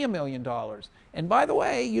give me $1 million? And by the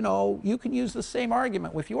way, you can use the same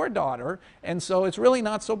argument with your daughter, and so it's really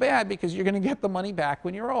not so bad because you're going to get the money back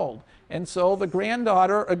when you're old. And so the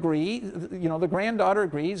granddaughter agrees,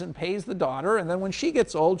 and pays the daughter, and then when she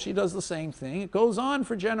gets old, she does the same thing. It goes on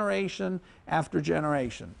for generation after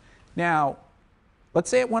generation. Now, let's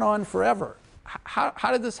say it went on forever.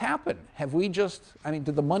 How did this happen? Did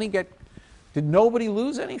the money did nobody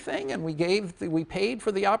lose anything and we paid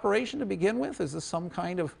for the operation to begin with? Is this some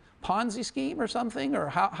kind of Ponzi scheme or something? Or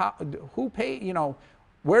who paid,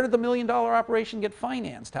 where did the $1 million operation get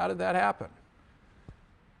financed? How did that happen?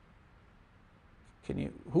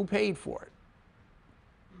 Who paid for it?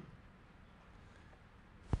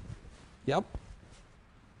 Yep.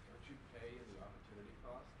 Don't you pay the opportunity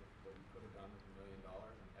cost of what you could have done with $1 million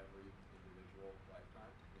in every individual lifetime?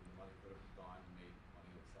 The money could have gone and made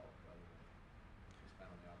money itself rather than spent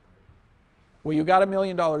on the operation. Well, you got $1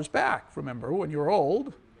 million back, remember, when you were old.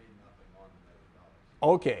 You made nothing on the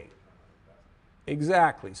 $1 million. Okay.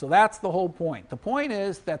 Exactly. So that's the whole point. The point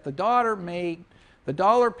is that the dollar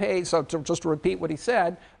paid, so just to repeat what he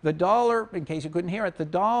said, the dollar, in case you couldn't hear it,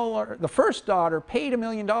 the first daughter paid $1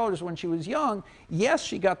 million when she was young. Yes,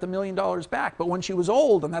 she got the $1 million back, but when she was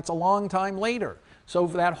old, and that's a long time later. So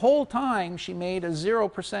for that whole time, she made a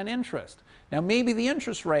 0% interest. Now maybe the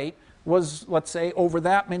interest rate was, let's say, over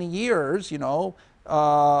that many years, we're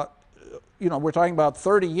talking about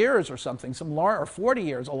 30 years or something, or 40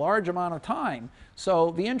 years, a large amount of time.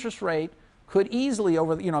 So the interest rate could easily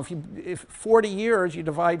if 40 years, you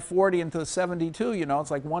divide 40 into 72,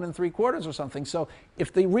 it's like 1 3/4 or something. So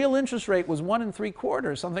if the real interest rate was 1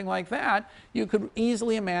 3/4, something like that, you could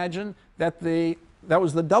easily imagine that that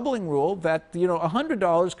was the doubling rule, that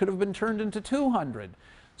 $100 could have been turned into $200.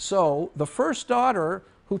 So the first daughter,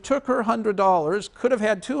 who took her $100, could have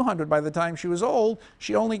had $200 by the time she was old.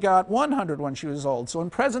 She only got $100 when she was old. So in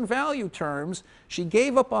present value terms, she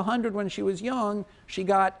gave up $100 when she was young. She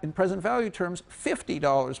got, in present value terms,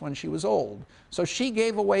 $50 when she was old. So she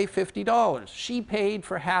gave away $50. She paid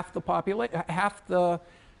for half the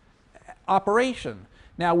operation.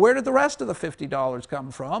 Now, where did the rest of the $50 come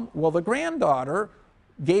from? Well, the granddaughter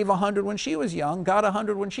gave $100 when she was young, got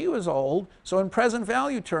 $100 when she was old. So in present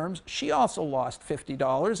value terms, she also lost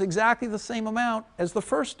 $50, exactly the same amount as the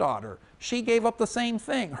first daughter. She gave up the same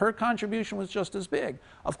thing. Her contribution was just as big.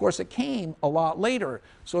 Of course, it came a lot later.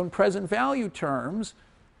 So in present value terms,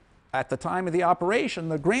 at the time of the operation,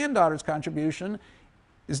 the granddaughter's contribution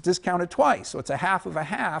is discounted twice. So it's a half of a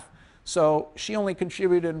half. So she only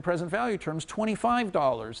contributed, in present value terms,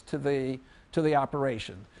 $25 to the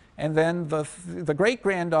operation. And then the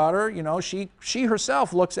great-granddaughter, she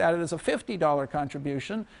herself looks at it as a $50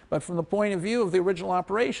 contribution, but from the point of view of the original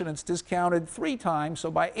operation, it's discounted 3 times,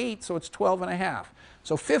 so by 8, so it's 12.5.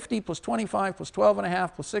 So 50 plus 25 plus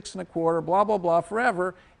 12.5 plus 6 1/4, blah, blah, blah,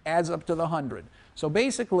 forever, adds up to the 100. So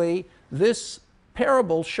basically, this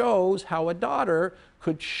parable shows how a daughter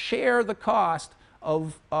could share the cost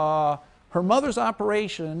of her mother's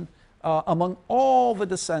operation among all the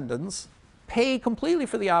descendants, pay completely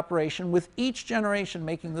for the operation, with each generation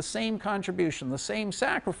making the same contribution, the same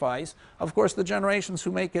sacrifice. Of course, the generations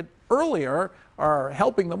who make it earlier are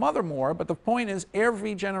helping the mother more, but the point is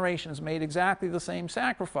every generation has made exactly the same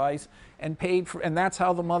sacrifice and paid for, and that's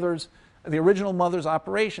how the original mother's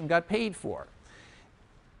operation got paid for.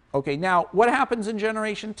 Okay, now what happens in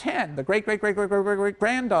generation 10? The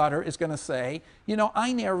great-great-great-great-great-great-granddaughter is going to say, you know,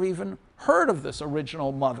 I never even heard of this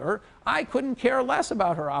original mother. I couldn't care less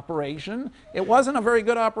about her operation. It wasn't a very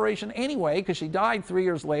good operation anyway, because she died 3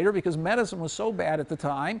 years later because medicine was so bad at the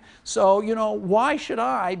time. So, you know, why should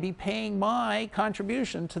I be paying my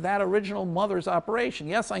contribution to that original mother's operation?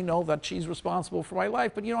 Yes, I know that she's responsible for my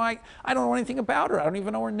life, but, you know, I don't know anything about her. I don't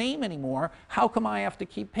even know her name anymore. How come I have to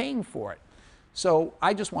keep paying for it? So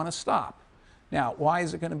I just want to stop. Now, why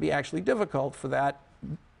is it going to be actually difficult for that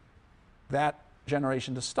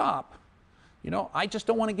generation to stop? You know, I just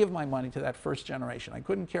don't want to give my money to that first generation. I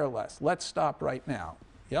couldn't care less. Let's stop right now.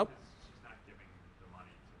 Yep. She's not giving the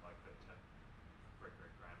money to like the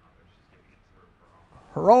great-great-grandmother. She's giving it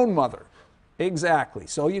to her own mother. Exactly.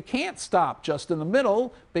 So you can't stop just in the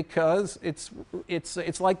middle, because it's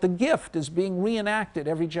like the gift is being reenacted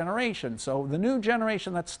every generation. So the new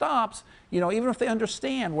generation that stops, you know, even if they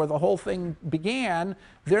understand where the whole thing began,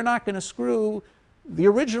 they're not going to screw the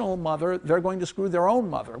original mother. They're going to screw their own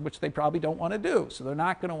mother, which they probably don't want to do. So they're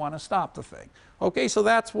not going to want to stop the thing. Okay, so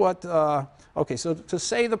that's what, okay, so to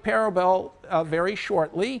say the parable very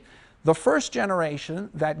shortly, the first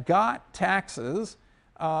generation that got taxes,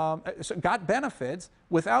 got benefits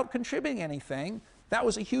without contributing anything, that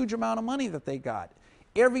was a huge amount of money that they got.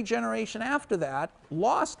 Every generation after that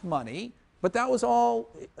lost money, but that was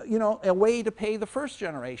all, you know, a way to pay the first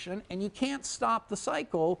generation, and you can't stop the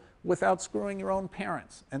cycle without screwing your own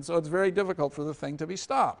parents. And so it's very difficult for the thing to be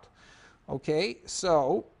stopped. Okay,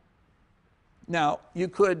 so now you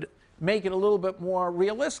could make it a little bit more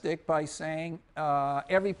realistic by saying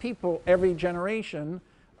every generation,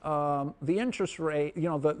 the interest rate, you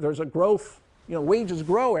know, there's a growth, you know, wages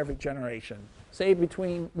grow every generation, say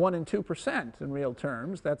between 1% and 2% in real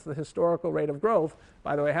terms. That's the historical rate of growth.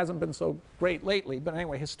 By the way, it hasn't been so great lately, but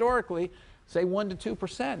anyway, historically, say 1% to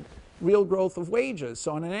 2% real growth of wages.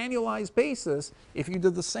 So on an annualized basis, if you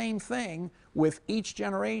did the same thing with each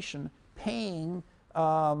generation paying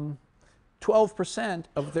 12%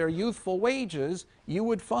 of their youthful wages, you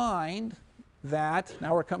would find that,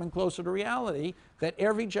 now we're coming closer to reality, that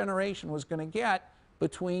every generation was going to get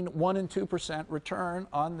between 1% and 2% return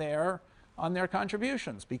on their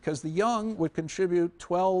contributions, because the young would contribute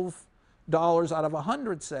 $12 out of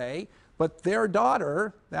 100, say, but their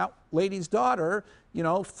daughter, that lady's daughter, you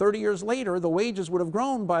know, 30 years later, the wages would have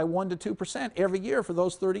grown by 1% to 2% every year for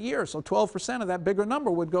those 30 years. So 12% of that bigger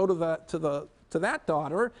number would go to that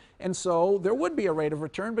daughter, and so there would be a rate of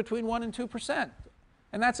return between 1% and 2%.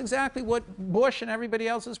 And that's exactly what Bush and everybody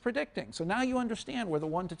else is predicting. So now you understand where the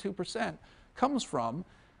 1% to 2% comes from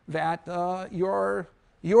that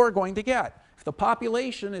you're going to get. If the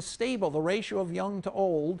population is stable, the ratio of young to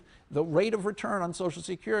old, the rate of return on Social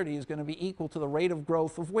Security is going to be equal to the rate of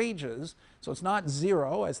growth of wages. So it's not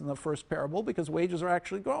zero, as in the first parable, because wages are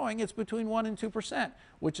actually growing. It's between 1% and 2%,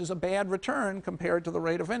 which is a bad return compared to the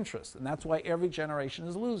rate of interest. And that's why every generation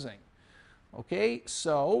is losing. Okay,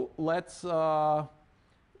 so let's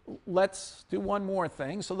do one more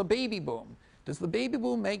thing. So the baby boom. Does the baby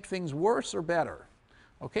boom make things worse or better?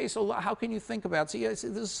 Okay, so how can you think about it? See, this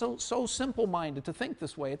is so simple-minded to think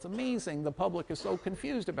this way. It's amazing the public is so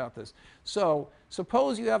confused about this. So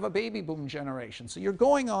suppose you have a baby boom generation. So you're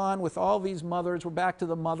going on with all these mothers. We're back to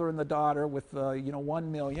the mother and the daughter with,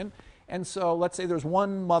 1 million. And so let's say there's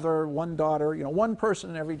one mother, one daughter, one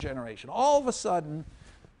person in every generation. All of a sudden,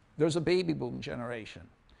 there's a baby boom generation.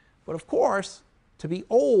 But of course, to be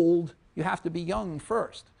old, you have to be young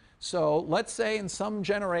first. So let's say in some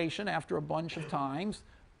generation, after a bunch of times,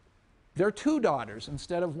 there are 2 daughters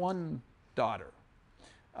instead of 1 daughter.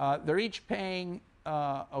 They're each paying, there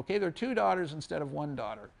are 2 daughters instead of 1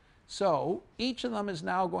 daughter. So each of them is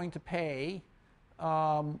now going to pay,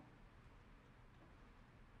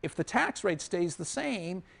 if the tax rate stays the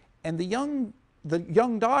same, and the young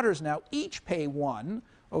daughters now each pay 1,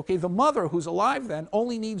 okay, the mother who's alive then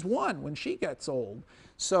only needs 1 when she gets old.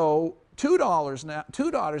 So two daughters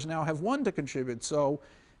now have 1 to contribute. So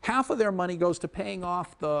half of their money goes to paying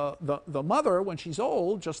off the mother when she's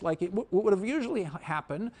old, just like it would have usually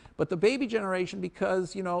happened. But the baby generation,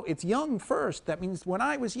 because it's young first, that means when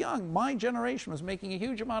I was young, my generation was making a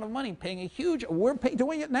huge amount of money, paying a huge,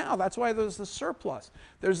 doing it now. That's why there's this surplus.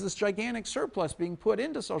 There's this gigantic surplus being put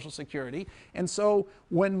into Social Security. And so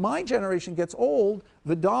when my generation gets old,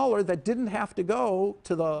 the dollar that didn't have to go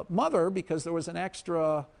to the mother because there was an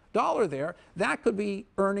extra dollar there, that could be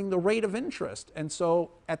earning the rate of interest. And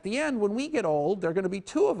so at the end, when we get old, there are going to be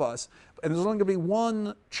 2 of us, and there's only going to be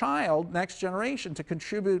 1 child next generation to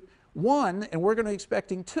contribute 1, and we're going to be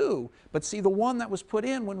expecting 2. But see, the 1 that was put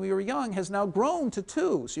in when we were young has now grown to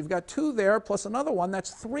 2. So you've got 2 there plus another 1,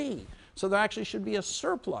 that's 3. So there actually should be a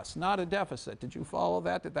surplus, not a deficit. Did you follow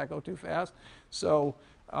that? Did that go too fast? So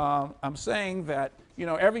I'm saying that, you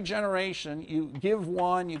know, every generation, you give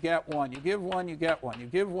 1, you get 1. You give 1, you get 1. You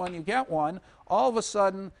give 1, you get 1. All of a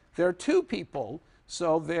sudden, there are 2 people,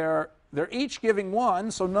 so they're each giving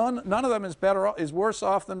 1, so none of them is worse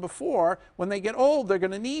off than before. When they get old, they're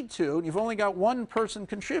going to need 2, and you've only got 1 person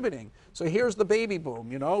contributing. So here's the baby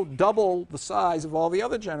boom, you know, double the size of all the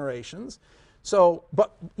other generations. So,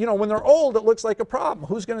 but, you know, when they're old, it looks like a problem.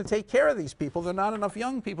 Who's going to take care of these people? There are not enough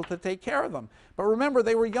young people to take care of them. But remember,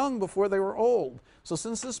 they were young before they were old. So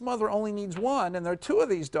since this mother only needs 1, and there are 2 of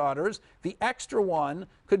these daughters, the extra 1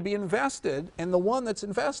 could be invested, and the 1 that's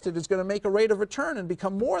invested is going to make a rate of return and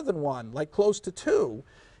become more than 1, like close to 2.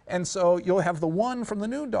 And so you'll have the 1 from the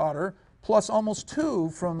new daughter plus almost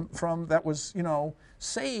 2 from that was, you know,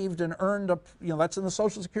 saved and earned up, you know, that's in the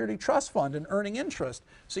Social Security Trust Fund and earning interest.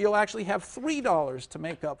 So you'll actually have $3 to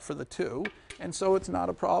make up for the 2, and so it's not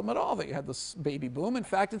a problem at all that you had this baby boom. In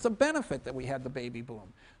fact, it's a benefit that we had the baby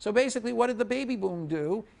boom. So basically, what did the baby boom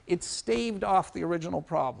do? It staved off the original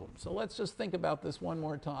problem. So let's just think about this one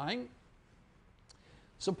more time.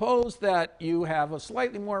 Suppose that you have a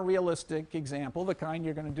slightly more realistic example, the kind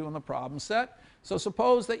you're going to do in the problem set. So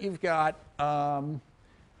suppose that you've got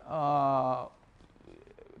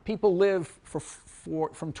people live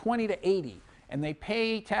from 20 to 80, and they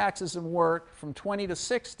pay taxes and work from 20 to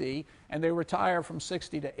 60, and they retire from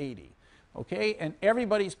 60 to 80. Okay, and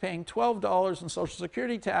everybody's paying $12 in Social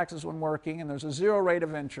Security taxes when working, and there's a 0 rate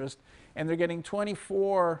of interest, and they're getting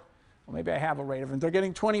 24, well, maybe I have a rate of interest, they're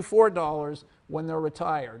getting $24 when they're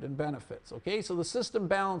retired in benefits. Okay, so the system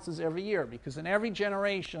balances every year, because in every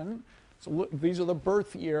generation, so look, these are the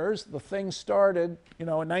birth years, the thing started, you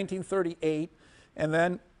know, in 1938, and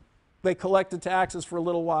then they collected taxes for a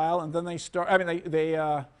little while, and then they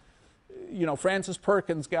you know, Francis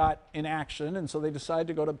Perkins got in action, and so they decided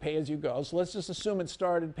to go to pay-as-you-go. So let's just assume it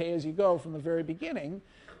started pay-as-you-go from the very beginning.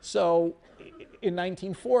 So in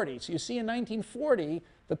 1940, so you see in 1940,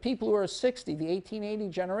 the people who are 60, the 1880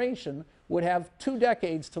 generation, would have 2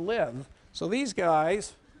 decades to live. So these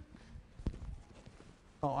guys,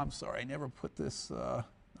 oh, I'm sorry, I never put this,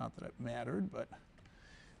 not that it mattered, but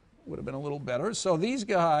would have been a little better. So these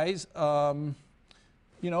guys,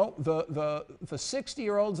 you know, the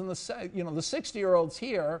 60-year-olds and the 60-year-olds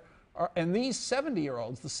here are, and these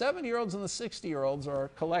 70-year-olds, the 70-year-olds and the 60-year-olds are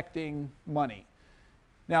collecting money.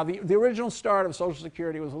 Now, the original start of Social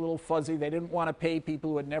Security was a little fuzzy. They didn't want to pay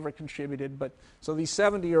people who had never contributed, but so these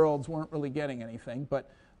 70-year-olds weren't really getting anything. But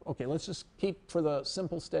okay, let's just keep for the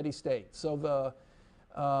simple steady state. So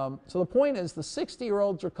the point is, the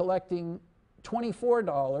 60-year-olds are collecting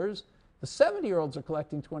 $24. The 70-year-olds are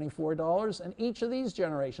collecting $24, and each of these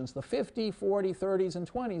generations, the 50, 40, 30s, and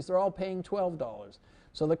 20s, they're all paying $12.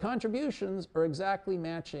 So the contributions are exactly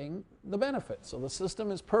matching the benefits. So the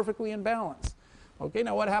system is perfectly in balance. Okay,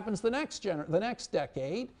 now what happens the next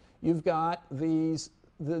decade? You've got the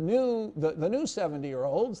new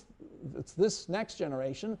 70-year-olds, it's this next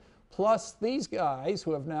generation, plus these guys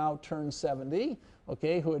who have now turned 70,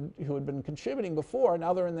 okay, who had been contributing before.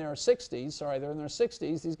 Now they're in their 60s. Sorry, they're in their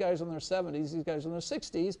 60s. These guys are in their 70s. These guys are in their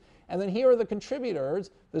 60s. And then here are the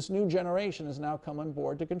contributors. This new generation has now come on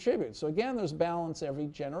board to contribute. So again, there's balance every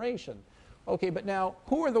generation. Okay, but now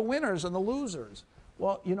who are the winners and the losers?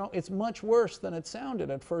 Well, you know, it's much worse than it sounded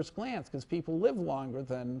at first glance, because people live longer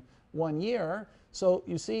than 1 year. So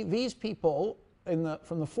you see, these people in the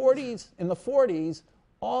 40s,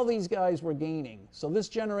 all these guys were gaining. So this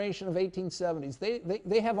generation of 1870s,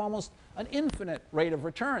 they have almost an infinite rate of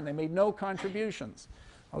return. They made no contributions.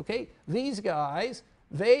 Okay, these guys,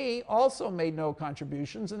 they also made no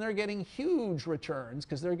contributions, and they're getting huge returns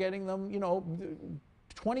because they're getting them, you know,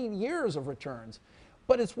 20 years of returns.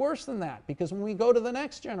 But it's worse than that, because when we go to the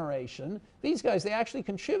next generation, these guys, they actually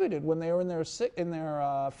contributed when they were in their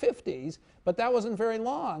 50s, but that wasn't very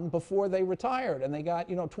long before they retired, and they got,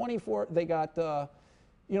 you know, they got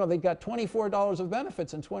 $24 of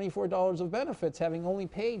benefits, and $24 of benefits having only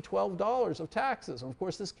paid $12 of taxes. And of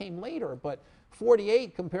course, this came later, but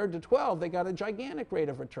 48 compared to 12, they got a gigantic rate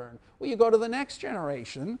of return. Well, you go to the next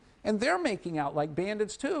generation, and they're making out like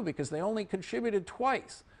bandits too, because they only contributed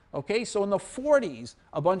twice. Okay, so in the 40s,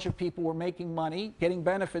 a bunch of people were making money, getting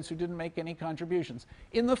benefits who didn't make any contributions.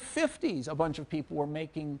 In the 50s, a bunch of people were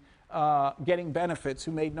getting benefits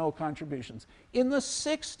who made no contributions. In the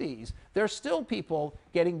 60s, there's still people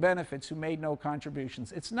getting benefits who made no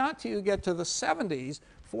contributions. It's not till you get to the 70s,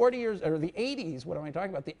 40 years, or the 80s, what am I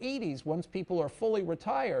talking about? The 80s, once people are fully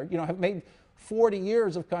retired, have made 40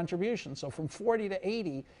 years of contributions. So from 40 to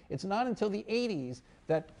 80, it's not until the 80s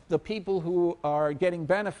that the people who are getting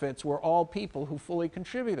benefits were all people who fully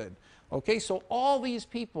contributed. Okay, so all these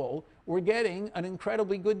people were getting an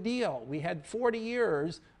incredibly good deal. We had 40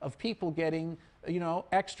 years of people getting,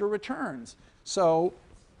 extra returns. So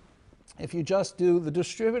if you just do the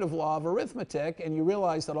distributive law of arithmetic and you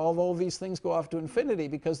realize that although these things go off to infinity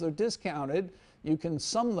because they're discounted, you can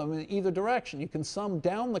sum them in either direction. You can sum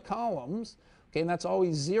down the columns, okay, and that's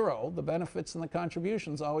always zero. The benefits and the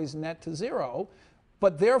contributions always net to zero.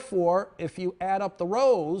 But therefore, if you add up the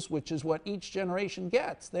rows, which is what each generation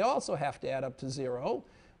gets, they also have to add up to zero.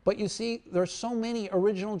 But you see, there's so many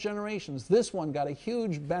original generations. This one got a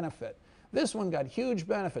huge benefit. This one got huge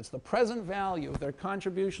benefits. The present value of their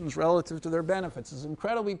contributions relative to their benefits is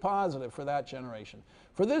incredibly positive for that generation.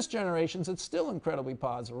 For this generation, it's still incredibly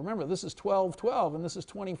positive. Remember, this is 12-12 and this is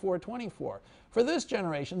 24-24. For this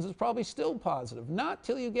generation, it's probably still positive. Not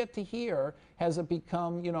till you get to here has it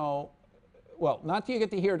become, not till you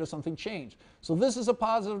get to here does something change. So this is a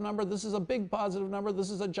positive number, this is a big positive number,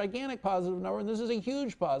 this is a gigantic positive number, and this is a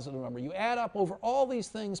huge positive number. You add up over all these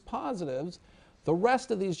things positives. The rest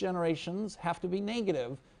of these generations have to be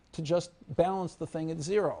negative to just balance the thing at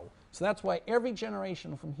zero. So that's why every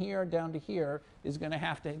generation from here down to here is going to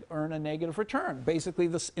have to earn a negative return. Basically,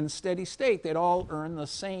 in steady state, they'd all earn the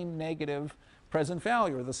same negative present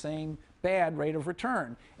value or the same bad rate of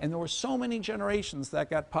return. And there were so many generations that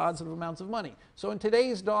got positive amounts of money. So in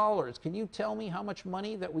today's dollars, can you tell me how much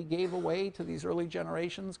money that we gave away to these early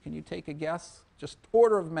generations? Can you take a guess? Just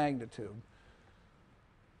order of magnitude.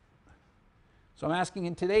 So I'm asking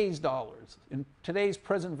in today's dollars, in today's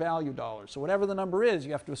present value dollars. So whatever the number is,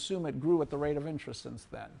 you have to assume it grew at the rate of interest since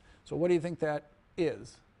then. So what do you think that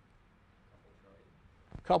is?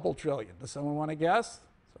 A couple trillion. Does someone want to guess?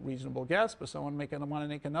 It's a reasonable guess, but someone want to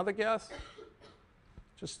make another guess?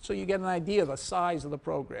 Just so you get an idea of the size of the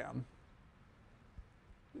program.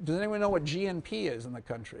 Does anyone know what GNP is in the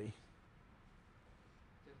country?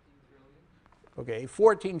 15 trillion. Okay,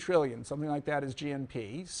 14 trillion, something like that is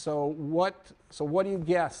GNP. So what do you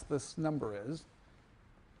guess this number is?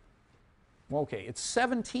 Okay, it's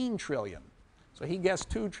 17 trillion. So he guessed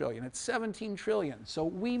 2 trillion. It's 17 trillion. So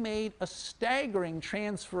we made a staggering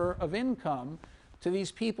transfer of income to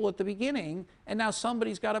these people at the beginning, and now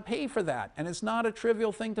somebody's got to pay for that. And it's not a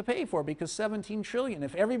trivial thing to pay for, because 17 trillion,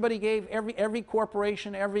 if everybody gave, every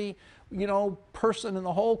corporation, every person in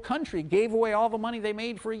the whole country gave away all the money they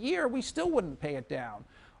made for a year, we still wouldn't pay it down.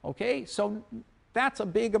 Okay, so that's a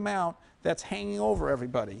big amount that's hanging over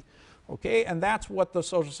everybody. Okay, and that's what the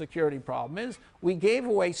Social Security problem is. We gave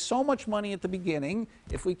away so much money at the beginning.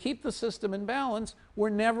 If we keep the system in balance,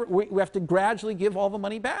 we have to gradually give all the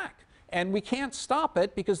money back. And we can't stop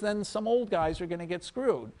it, because then some old guys are going to get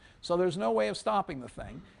screwed. So there's no way of stopping the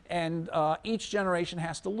thing. And each generation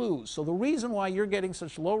has to lose. So the reason why you're getting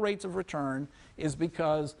such low rates of return is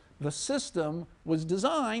because the system was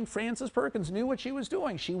designed. Frances Perkins knew what she was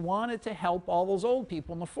doing. She wanted to help all those old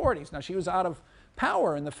people in the 40s. Now, she was out of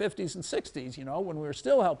power in the 50s and 60s, when we were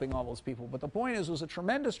still helping all those people. But the point is, it was a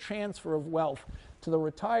tremendous transfer of wealth to the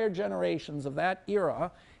retired generations of that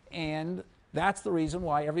era. And that's the reason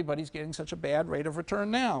why everybody's getting such a bad rate of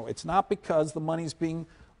return now. It's not because the money's being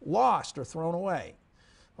lost or thrown away.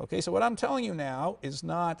 Okay, so what I'm telling you now is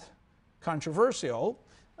not controversial.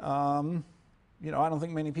 I don't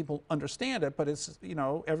think many people understand it, but it's,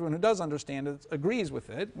 everyone who does understand it agrees with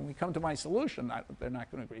it. When we come to my solution, they're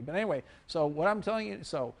not going to agree. But anyway, so what I'm telling you,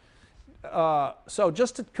 so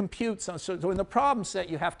just to compute, so in the problem set,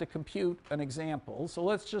 you have to compute an example. So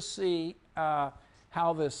let's just see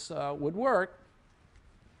how this would work.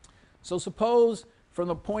 So suppose, from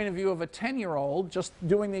the point of view of a 10-year-old, just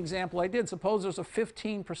doing the example I did, suppose there's a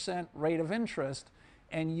 15% rate of interest,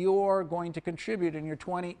 and you're going to contribute in your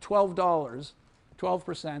 $12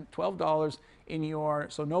 in your,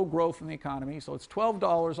 so no growth in the economy, so it's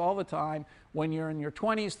 $12 all the time when you're in your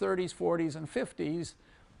 20s, 30s, 40s, and 50s.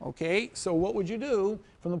 Okay, so what would you do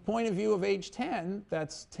from the point of view of age 10,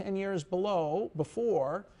 that's 10 years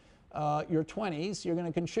before your 20s, you're going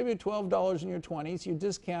to contribute $12 in your 20s, you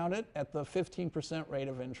discount it at the 15% rate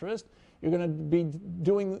of interest. You're going to be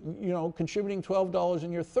doing, contributing $12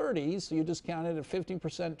 in your 30s, so you discount it at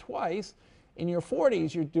 15% twice. In your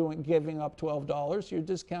 40s, you're giving up $12. You're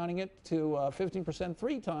discounting it to 15%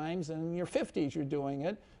 3 times. And in your 50s, you're doing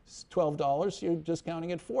it $12. You're discounting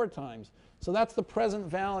it 4 times. So that's the present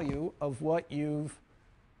value of what you've,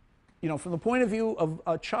 from the point of view of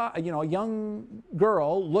a child, a young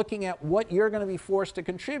girl looking at what you're going to be forced to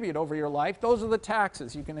contribute over your life. Those are the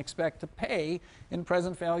taxes you can expect to pay in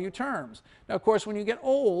present value terms. Now, of course, when you get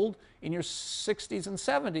old, in your 60s and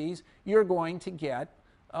 70s, you're going to get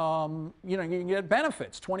you can get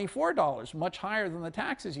benefits, $24, much higher than the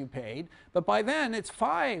taxes you paid. But by then, it's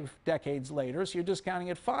 5 decades later, so you're discounting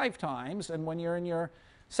it 5 times. And when you're in your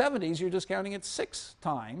 70s, you're discounting it 6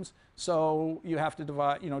 times. So you have to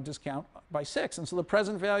divide, discount by 6. And so the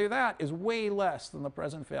present value of that is way less than the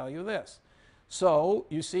present value of this. So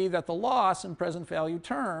you see that the loss in present value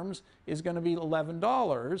terms is going to be $11,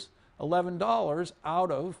 $11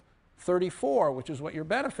 out of 34, which is what your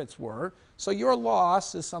benefits were. So your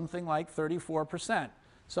loss is something like 34%.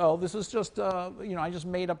 So this is just, I just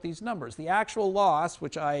made up these numbers. The actual loss,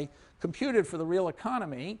 which I computed for the real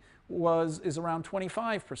economy, is around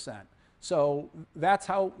 25%. So that's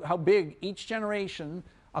how big each generation,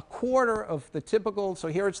 a quarter of the typical, so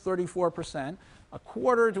here it's 34%, a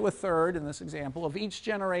quarter to a third in this example of each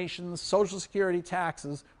generation's Social Security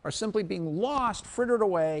taxes are simply being lost, frittered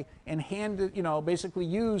away, and handed, basically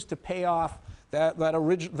used to pay off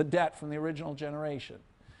the debt from the original generation.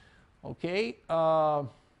 Okay.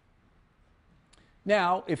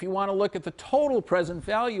 Now, if you want to look at the total present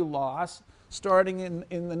value loss starting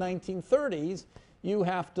in the 1930s, you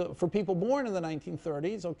have to, for people born in the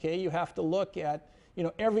 1930s, okay, you have to look at,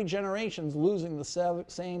 every generation's losing the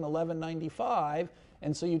same 1195,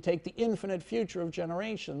 and so you take the infinite future of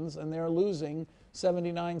generations, and they're losing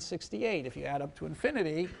 7968 if you add up to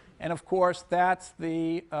infinity, and of course that's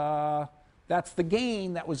the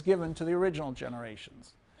gain that was given to the original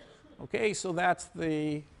generations. Okay, so that's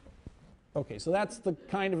the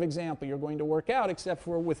kind of example you're going to work out, except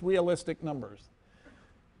for with realistic numbers.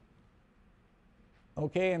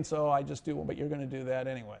 Okay, and so I just do, but you're going to do that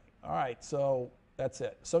anyway. All right, so that's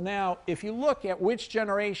it. So now, if you look at which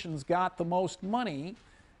generations got the most money,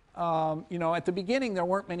 at the beginning there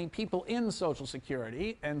weren't many people in Social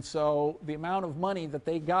Security, and so the amount of money that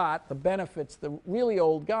they got, the benefits the really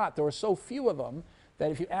old got, there were so few of them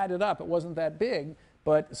that if you add it up, it wasn't that big.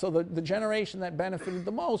 But so the generation that benefited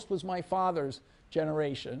the most was my father's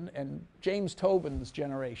generation and James Tobin's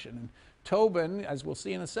generation. And Tobin, as we'll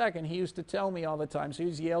see in a second, he used to tell me all the time, so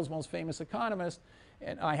he's Yale's most famous economist,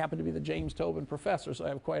 and I happen to be the James Tobin professor, so I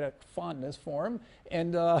have quite a fondness for him.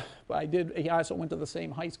 And he also went to the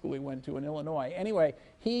same high school he went to in Illinois. Anyway,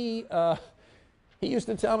 he used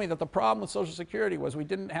to tell me that the problem with Social Security was we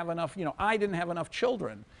didn't have enough, I didn't have enough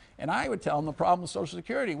children. And I would tell him the problem with Social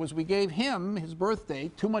Security was we gave him, his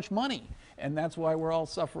birthday, too much money. And that's why we're all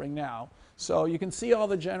suffering now. So you can see all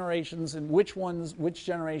the generations and which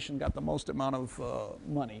generation got the most amount of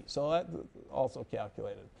money. So that also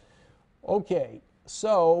calculated. Okay,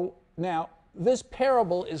 so now this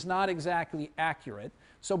parable is not exactly accurate.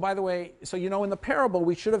 So by the way, in the parable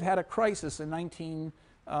we should have had a crisis in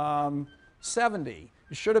 1970.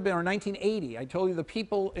 It should have been, or 1980. I told you the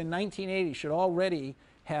people in 1980 should already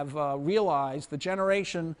have realized, the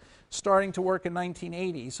generation starting to work in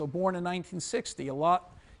 1980, so born in 1960, a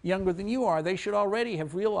lot younger than you are, they should already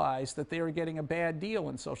have realized that they were getting a bad deal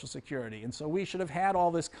in Social Security. And so we should have had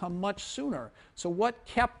all this come much sooner. So what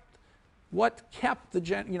kept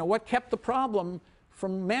the problem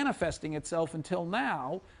from manifesting itself until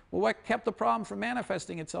now? Well, what kept the problem from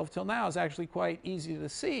manifesting itself till now is actually quite easy to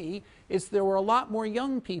see. Is there were a lot more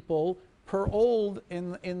young people per old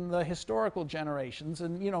in the historical generations,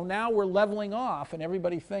 and now we're leveling off, and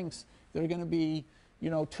everybody thinks there are going to be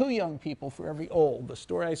 2 young people for every old. The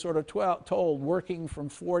story I sort of told, working from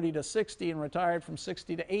 40 to 60 and retired from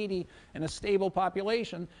 60 to 80 in a stable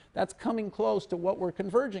population, that's coming close to what we're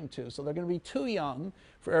converging to. So they're going to be 2 young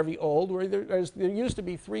for every old, where there used to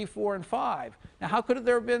be 3, 4, and 5. Now, how could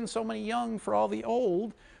there have been so many young for all the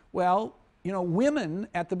old? Well, women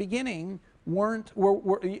at the beginning were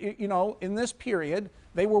in this period,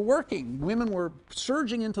 they were working. Women were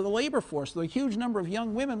surging into the labor force. There was a huge number of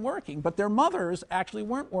young women working, but their mothers actually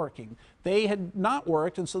weren't working. They had not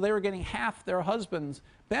worked, and so they were getting half their husband's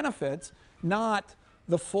benefits, not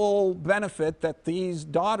the full benefit that these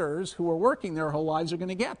daughters who are working their whole lives are going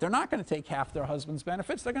to get. They're not going to take half their husband's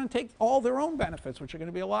benefits. They're going to take all their own benefits, which are going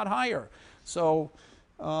to be a lot higher. So,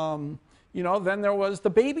 then there was the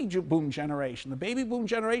baby boom generation. The baby boom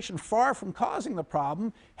generation, far from causing the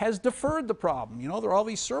problem, has deferred the problem. There are all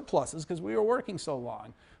these surpluses because we were working so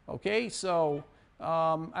long. Okay, so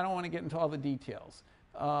I don't want to get into all the details.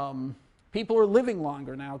 People are living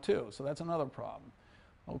longer now too, so that's another problem.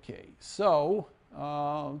 Okay, so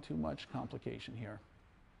too much complication here.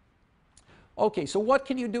 Okay, so what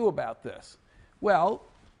can you do about this? Well,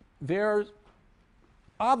 there's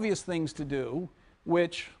obvious things to do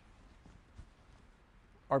which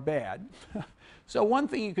are bad. So one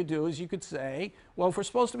thing you could do is you could say, well, if we're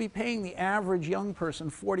supposed to be paying the average young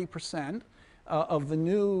person 40% of the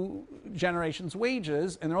new generation's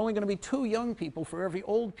wages, and there are only going to be 2 young people for every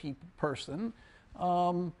old person,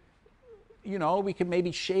 you know, we could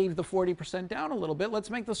maybe shave the 40% down a little bit. Let's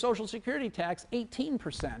make the Social Security tax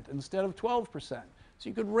 18% instead of 12%. So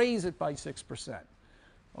you could raise it by 6%.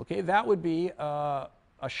 Okay, that would be a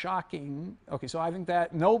shocking. Okay, so I think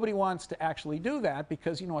that nobody wants to actually do that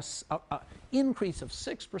because, you know, an increase of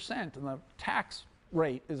 6% in the tax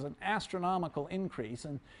rate is an astronomical increase,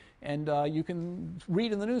 and you can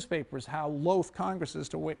read in the newspapers how loath Congress is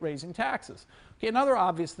to raising taxes. Okay, another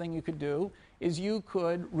obvious thing you could do is you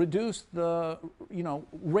could reduce the, you know,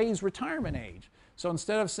 raise retirement age. So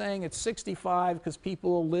instead of saying it's 65 because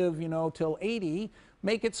people will live, you know, till 80,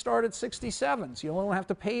 make it start at 67. So you only have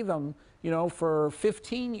to pay them, you know, for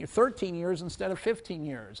 13 years instead of 15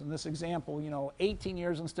 years. In this example, you know, 18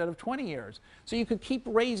 years instead of 20 years. So you could keep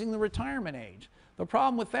raising the retirement age. The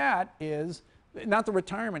problem with that is, not the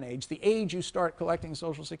retirement age, the age you start collecting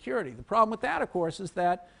Social Security. The problem with that, of course, is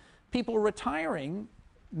that people are retiring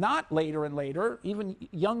not later and later, even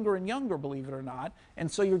younger and younger, believe it or not, and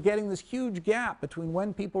so you're getting this huge gap between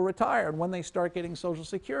when people retire and when they start getting Social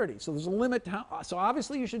Security. So there's a limit to so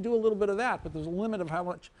obviously you should do a little bit of that, but there's a limit of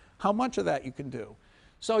how much of that you can do.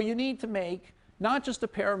 So you need to make not just a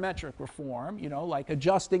parametric reform, you know, like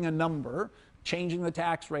adjusting a number, changing the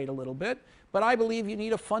tax rate a little bit, but I believe you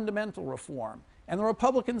need a fundamental reform. And the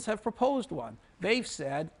Republicans have proposed one. They've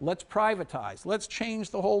said, let's privatize, let's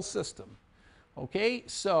change the whole system. Okay,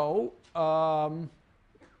 so so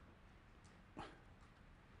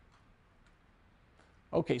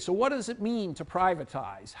what does it mean to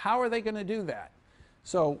privatize? How are they going to do that?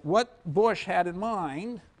 So what Bush had in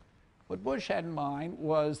mind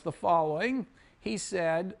was the following. He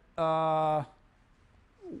said, what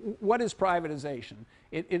is privatization?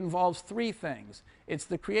 It involves 3 things. It's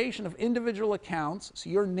the creation of individual accounts, so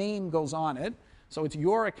your name goes on it. So it's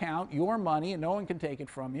your account, your money, and no one can take it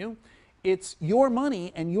from you. It's your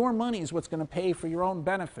money, and your money is what's going to pay for your own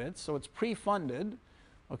benefits, so it's pre-funded.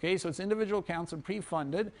 Okay, so it's individual accounts and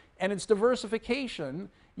pre-funded, and it's diversification.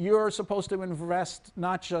 You're supposed to invest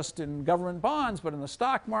not just in government bonds, but in the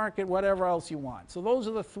stock market, whatever else you want. So those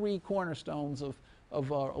are the 3 cornerstones of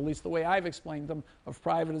at least the way I've explained them, of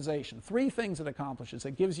privatization. 3 things it accomplishes.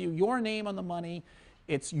 It gives you your name on the money.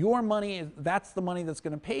 It's your money. That's the money that's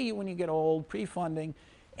going to pay you when you get old, pre-funding.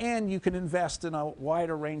 And you can invest in a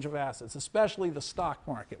wider range of assets, especially the stock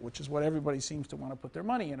market, which is what everybody seems to want to put their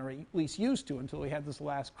money in, or at least used to until we had this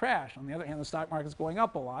last crash. On the other hand, the stock market's going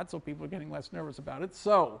up a lot, so people are getting less nervous about it.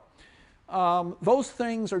 So those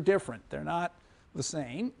things are different. They're not the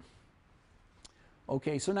same.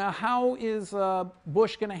 Okay, so now how is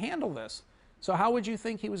Bush going to handle this? So how would you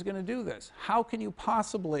think he was going to do this? How can you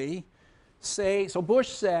possibly say, so Bush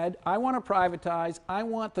said, I want to privatize, I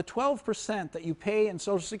want the 12% that you pay in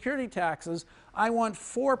Social Security taxes, I want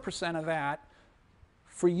 4% of that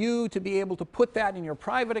for you to be able to put that in your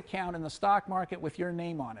private account in the stock market with your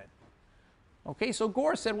name on it. Okay, so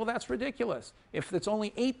Gore said, well, that's ridiculous. If it's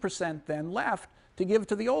only 8% then left to give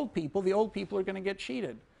to the old people are going to get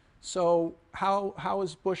cheated. So how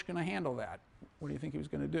is Bush going to handle that? What do you think he was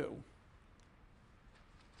going to do?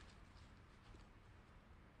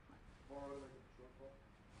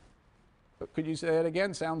 Could you say that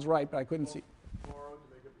again? Sounds right, but I couldn't see.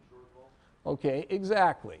 Okay,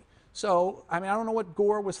 exactly. So, I mean, I don't know what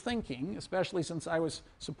Gore was thinking, especially since I was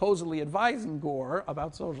supposedly advising Gore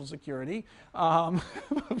about Social Security. But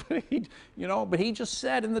he just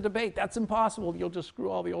said in the debate, that's impossible. You'll just screw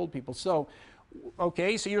all the old people. So,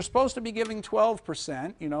 okay, so you're supposed to be giving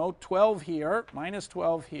 12%, 12 here, minus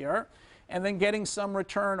 12 here, and then getting some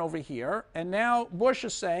return over here. And now Bush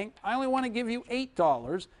is saying, I only want to give you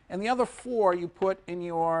 $8, and the other 4 you put in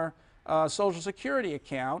your Social Security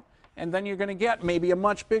account, and then you're going to get maybe a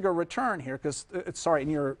much bigger return here, because in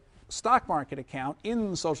your stock market account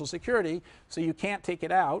in Social Security, so you can't take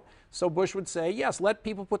it out. So Bush would say, yes, let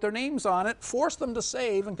people put their names on it, force them to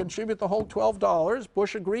save and contribute the whole $12.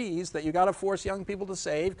 Bush agrees that you got to force young people to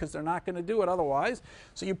save because they're not going to do it otherwise.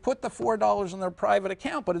 So you put the $4 in their private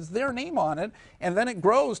account, but it's their name on it, and then it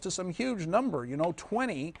grows to some huge number,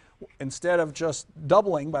 20, instead of just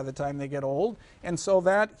doubling by the time they get old. And so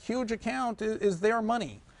that huge account is their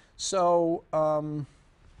money. So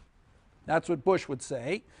that's what Bush would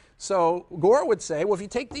say. So Gore would say, well, if you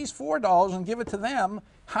take these $4 and give it to them,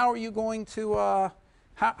 how are you going to,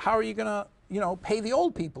 how are you going to, pay the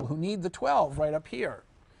old people who need the 12 right up here?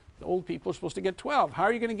 The old people are supposed to get 12. How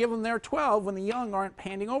are you going to give them their 12 when the young aren't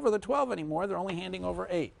handing over the 12 anymore? They're only handing over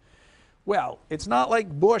 8. Well, it's not like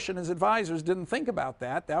Bush and his advisors didn't think about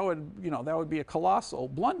that. That would be a colossal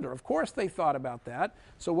blunder. Of course they thought about that.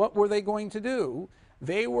 So what were they going to do?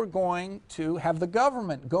 They were going to have the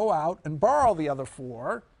government go out and borrow the other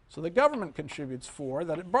 4. So the government contributes 4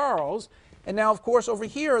 that it borrows. And now, of course, over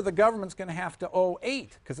here, the government's going to have to owe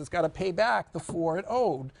 8 because it's got to pay back the 4 it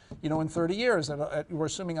owed, in 30 years. We're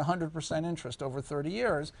assuming 100% interest over 30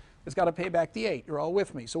 years. It's got to pay back the 8. You're all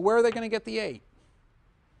with me. So where are they going to get the 8?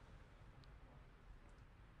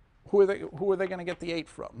 Who are they going to get the 8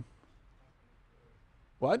 from?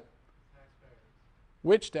 What? Taxpayers.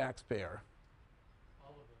 Which taxpayer?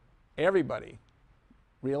 All of them. Everybody.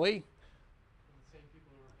 Really? The same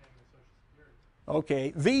people who are paying the Social Security.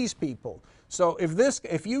 Okay, these people. So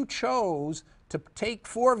if you chose to take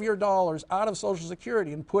 4 of your dollars out of Social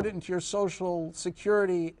Security and put it into your Social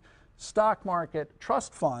Security stock market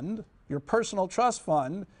trust fund, your personal trust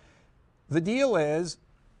fund, the deal is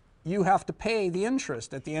you have to pay the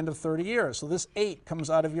interest at the end of 30 years. So this 8 comes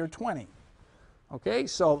out of your 20. Okay,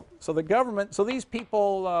 so the government, so these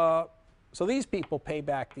people pay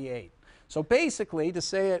back the 8. So basically, to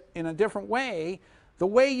say it in a different way, the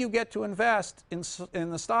way you get to invest in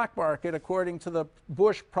the stock market according to the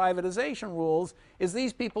Bush privatization rules is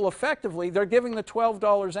these people effectively, they're giving the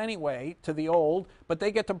 $12 anyway to the old, but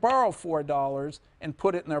they get to borrow $4 and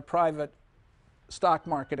put it in their private stock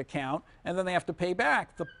market account, and then they have to pay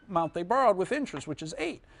back the amount they borrowed with interest, which is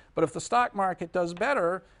 8. But if the stock market does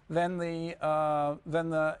better than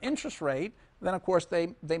the interest rate, then of course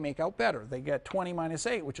they make out better. They get 20 minus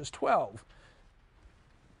 8, which is 12.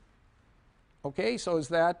 Okay, so is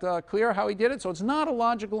that clear how he did it? So it's not a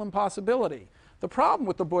logical impossibility. The problem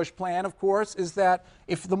with the Bush plan, of course, is that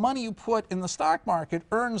if the money you put in the stock market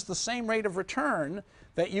earns the same rate of return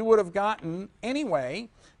that you would have gotten anyway,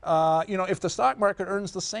 if the stock market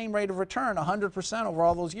earns the same rate of return, 100% over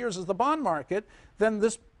all those years as the bond market, then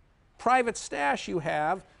this private stash you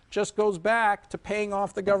have just goes back to paying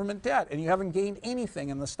off the government debt, and you haven't gained anything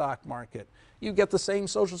in the stock market. You get the same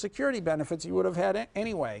Social Security benefits you would have had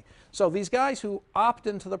anyway. So these guys who opt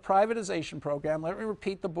into the privatization program, let me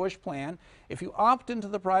repeat the Bush plan. If you opt into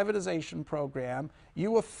the privatization program,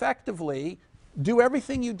 you effectively do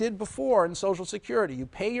everything you did before in Social Security. You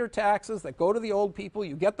pay your taxes that go to the old people,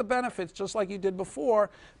 you get the benefits just like you did before,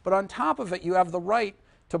 but on top of it you have the right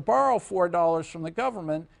to borrow $4 from the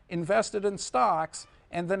government, invest it in stocks,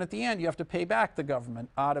 and then at the end you have to pay back the government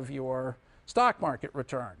out of your stock market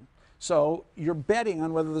return. So you're betting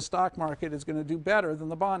on whether the stock market is going to do better than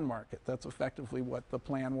the bond market. That's effectively what the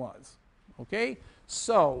plan was. Okay?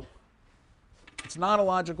 So it's not a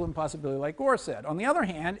logical impossibility like Gore said. On the other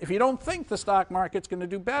hand, if you don't think the stock market's going to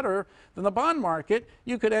do better than the bond market,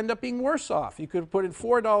 you could end up being worse off. You could put in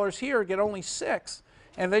 $4 here, get only 6,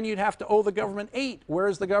 and then you'd have to owe the government 8. Where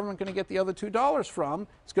is the government going to get the other $2 from?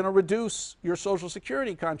 It's going to reduce your Social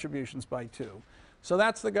Security contributions by 2. So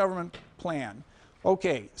that's the government plan.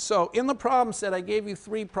 Okay, so in the problem set, I gave you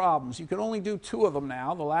 3 problems. You can only do 2 of them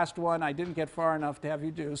now. The last one I didn't get far enough to have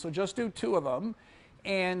you do, so just do 2 of them.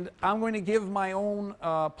 And I'm going to give my own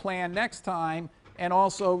plan next time and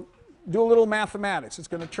also do a little mathematics. It's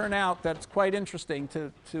going to turn out that it's quite interesting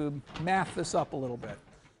to math this up a little bit.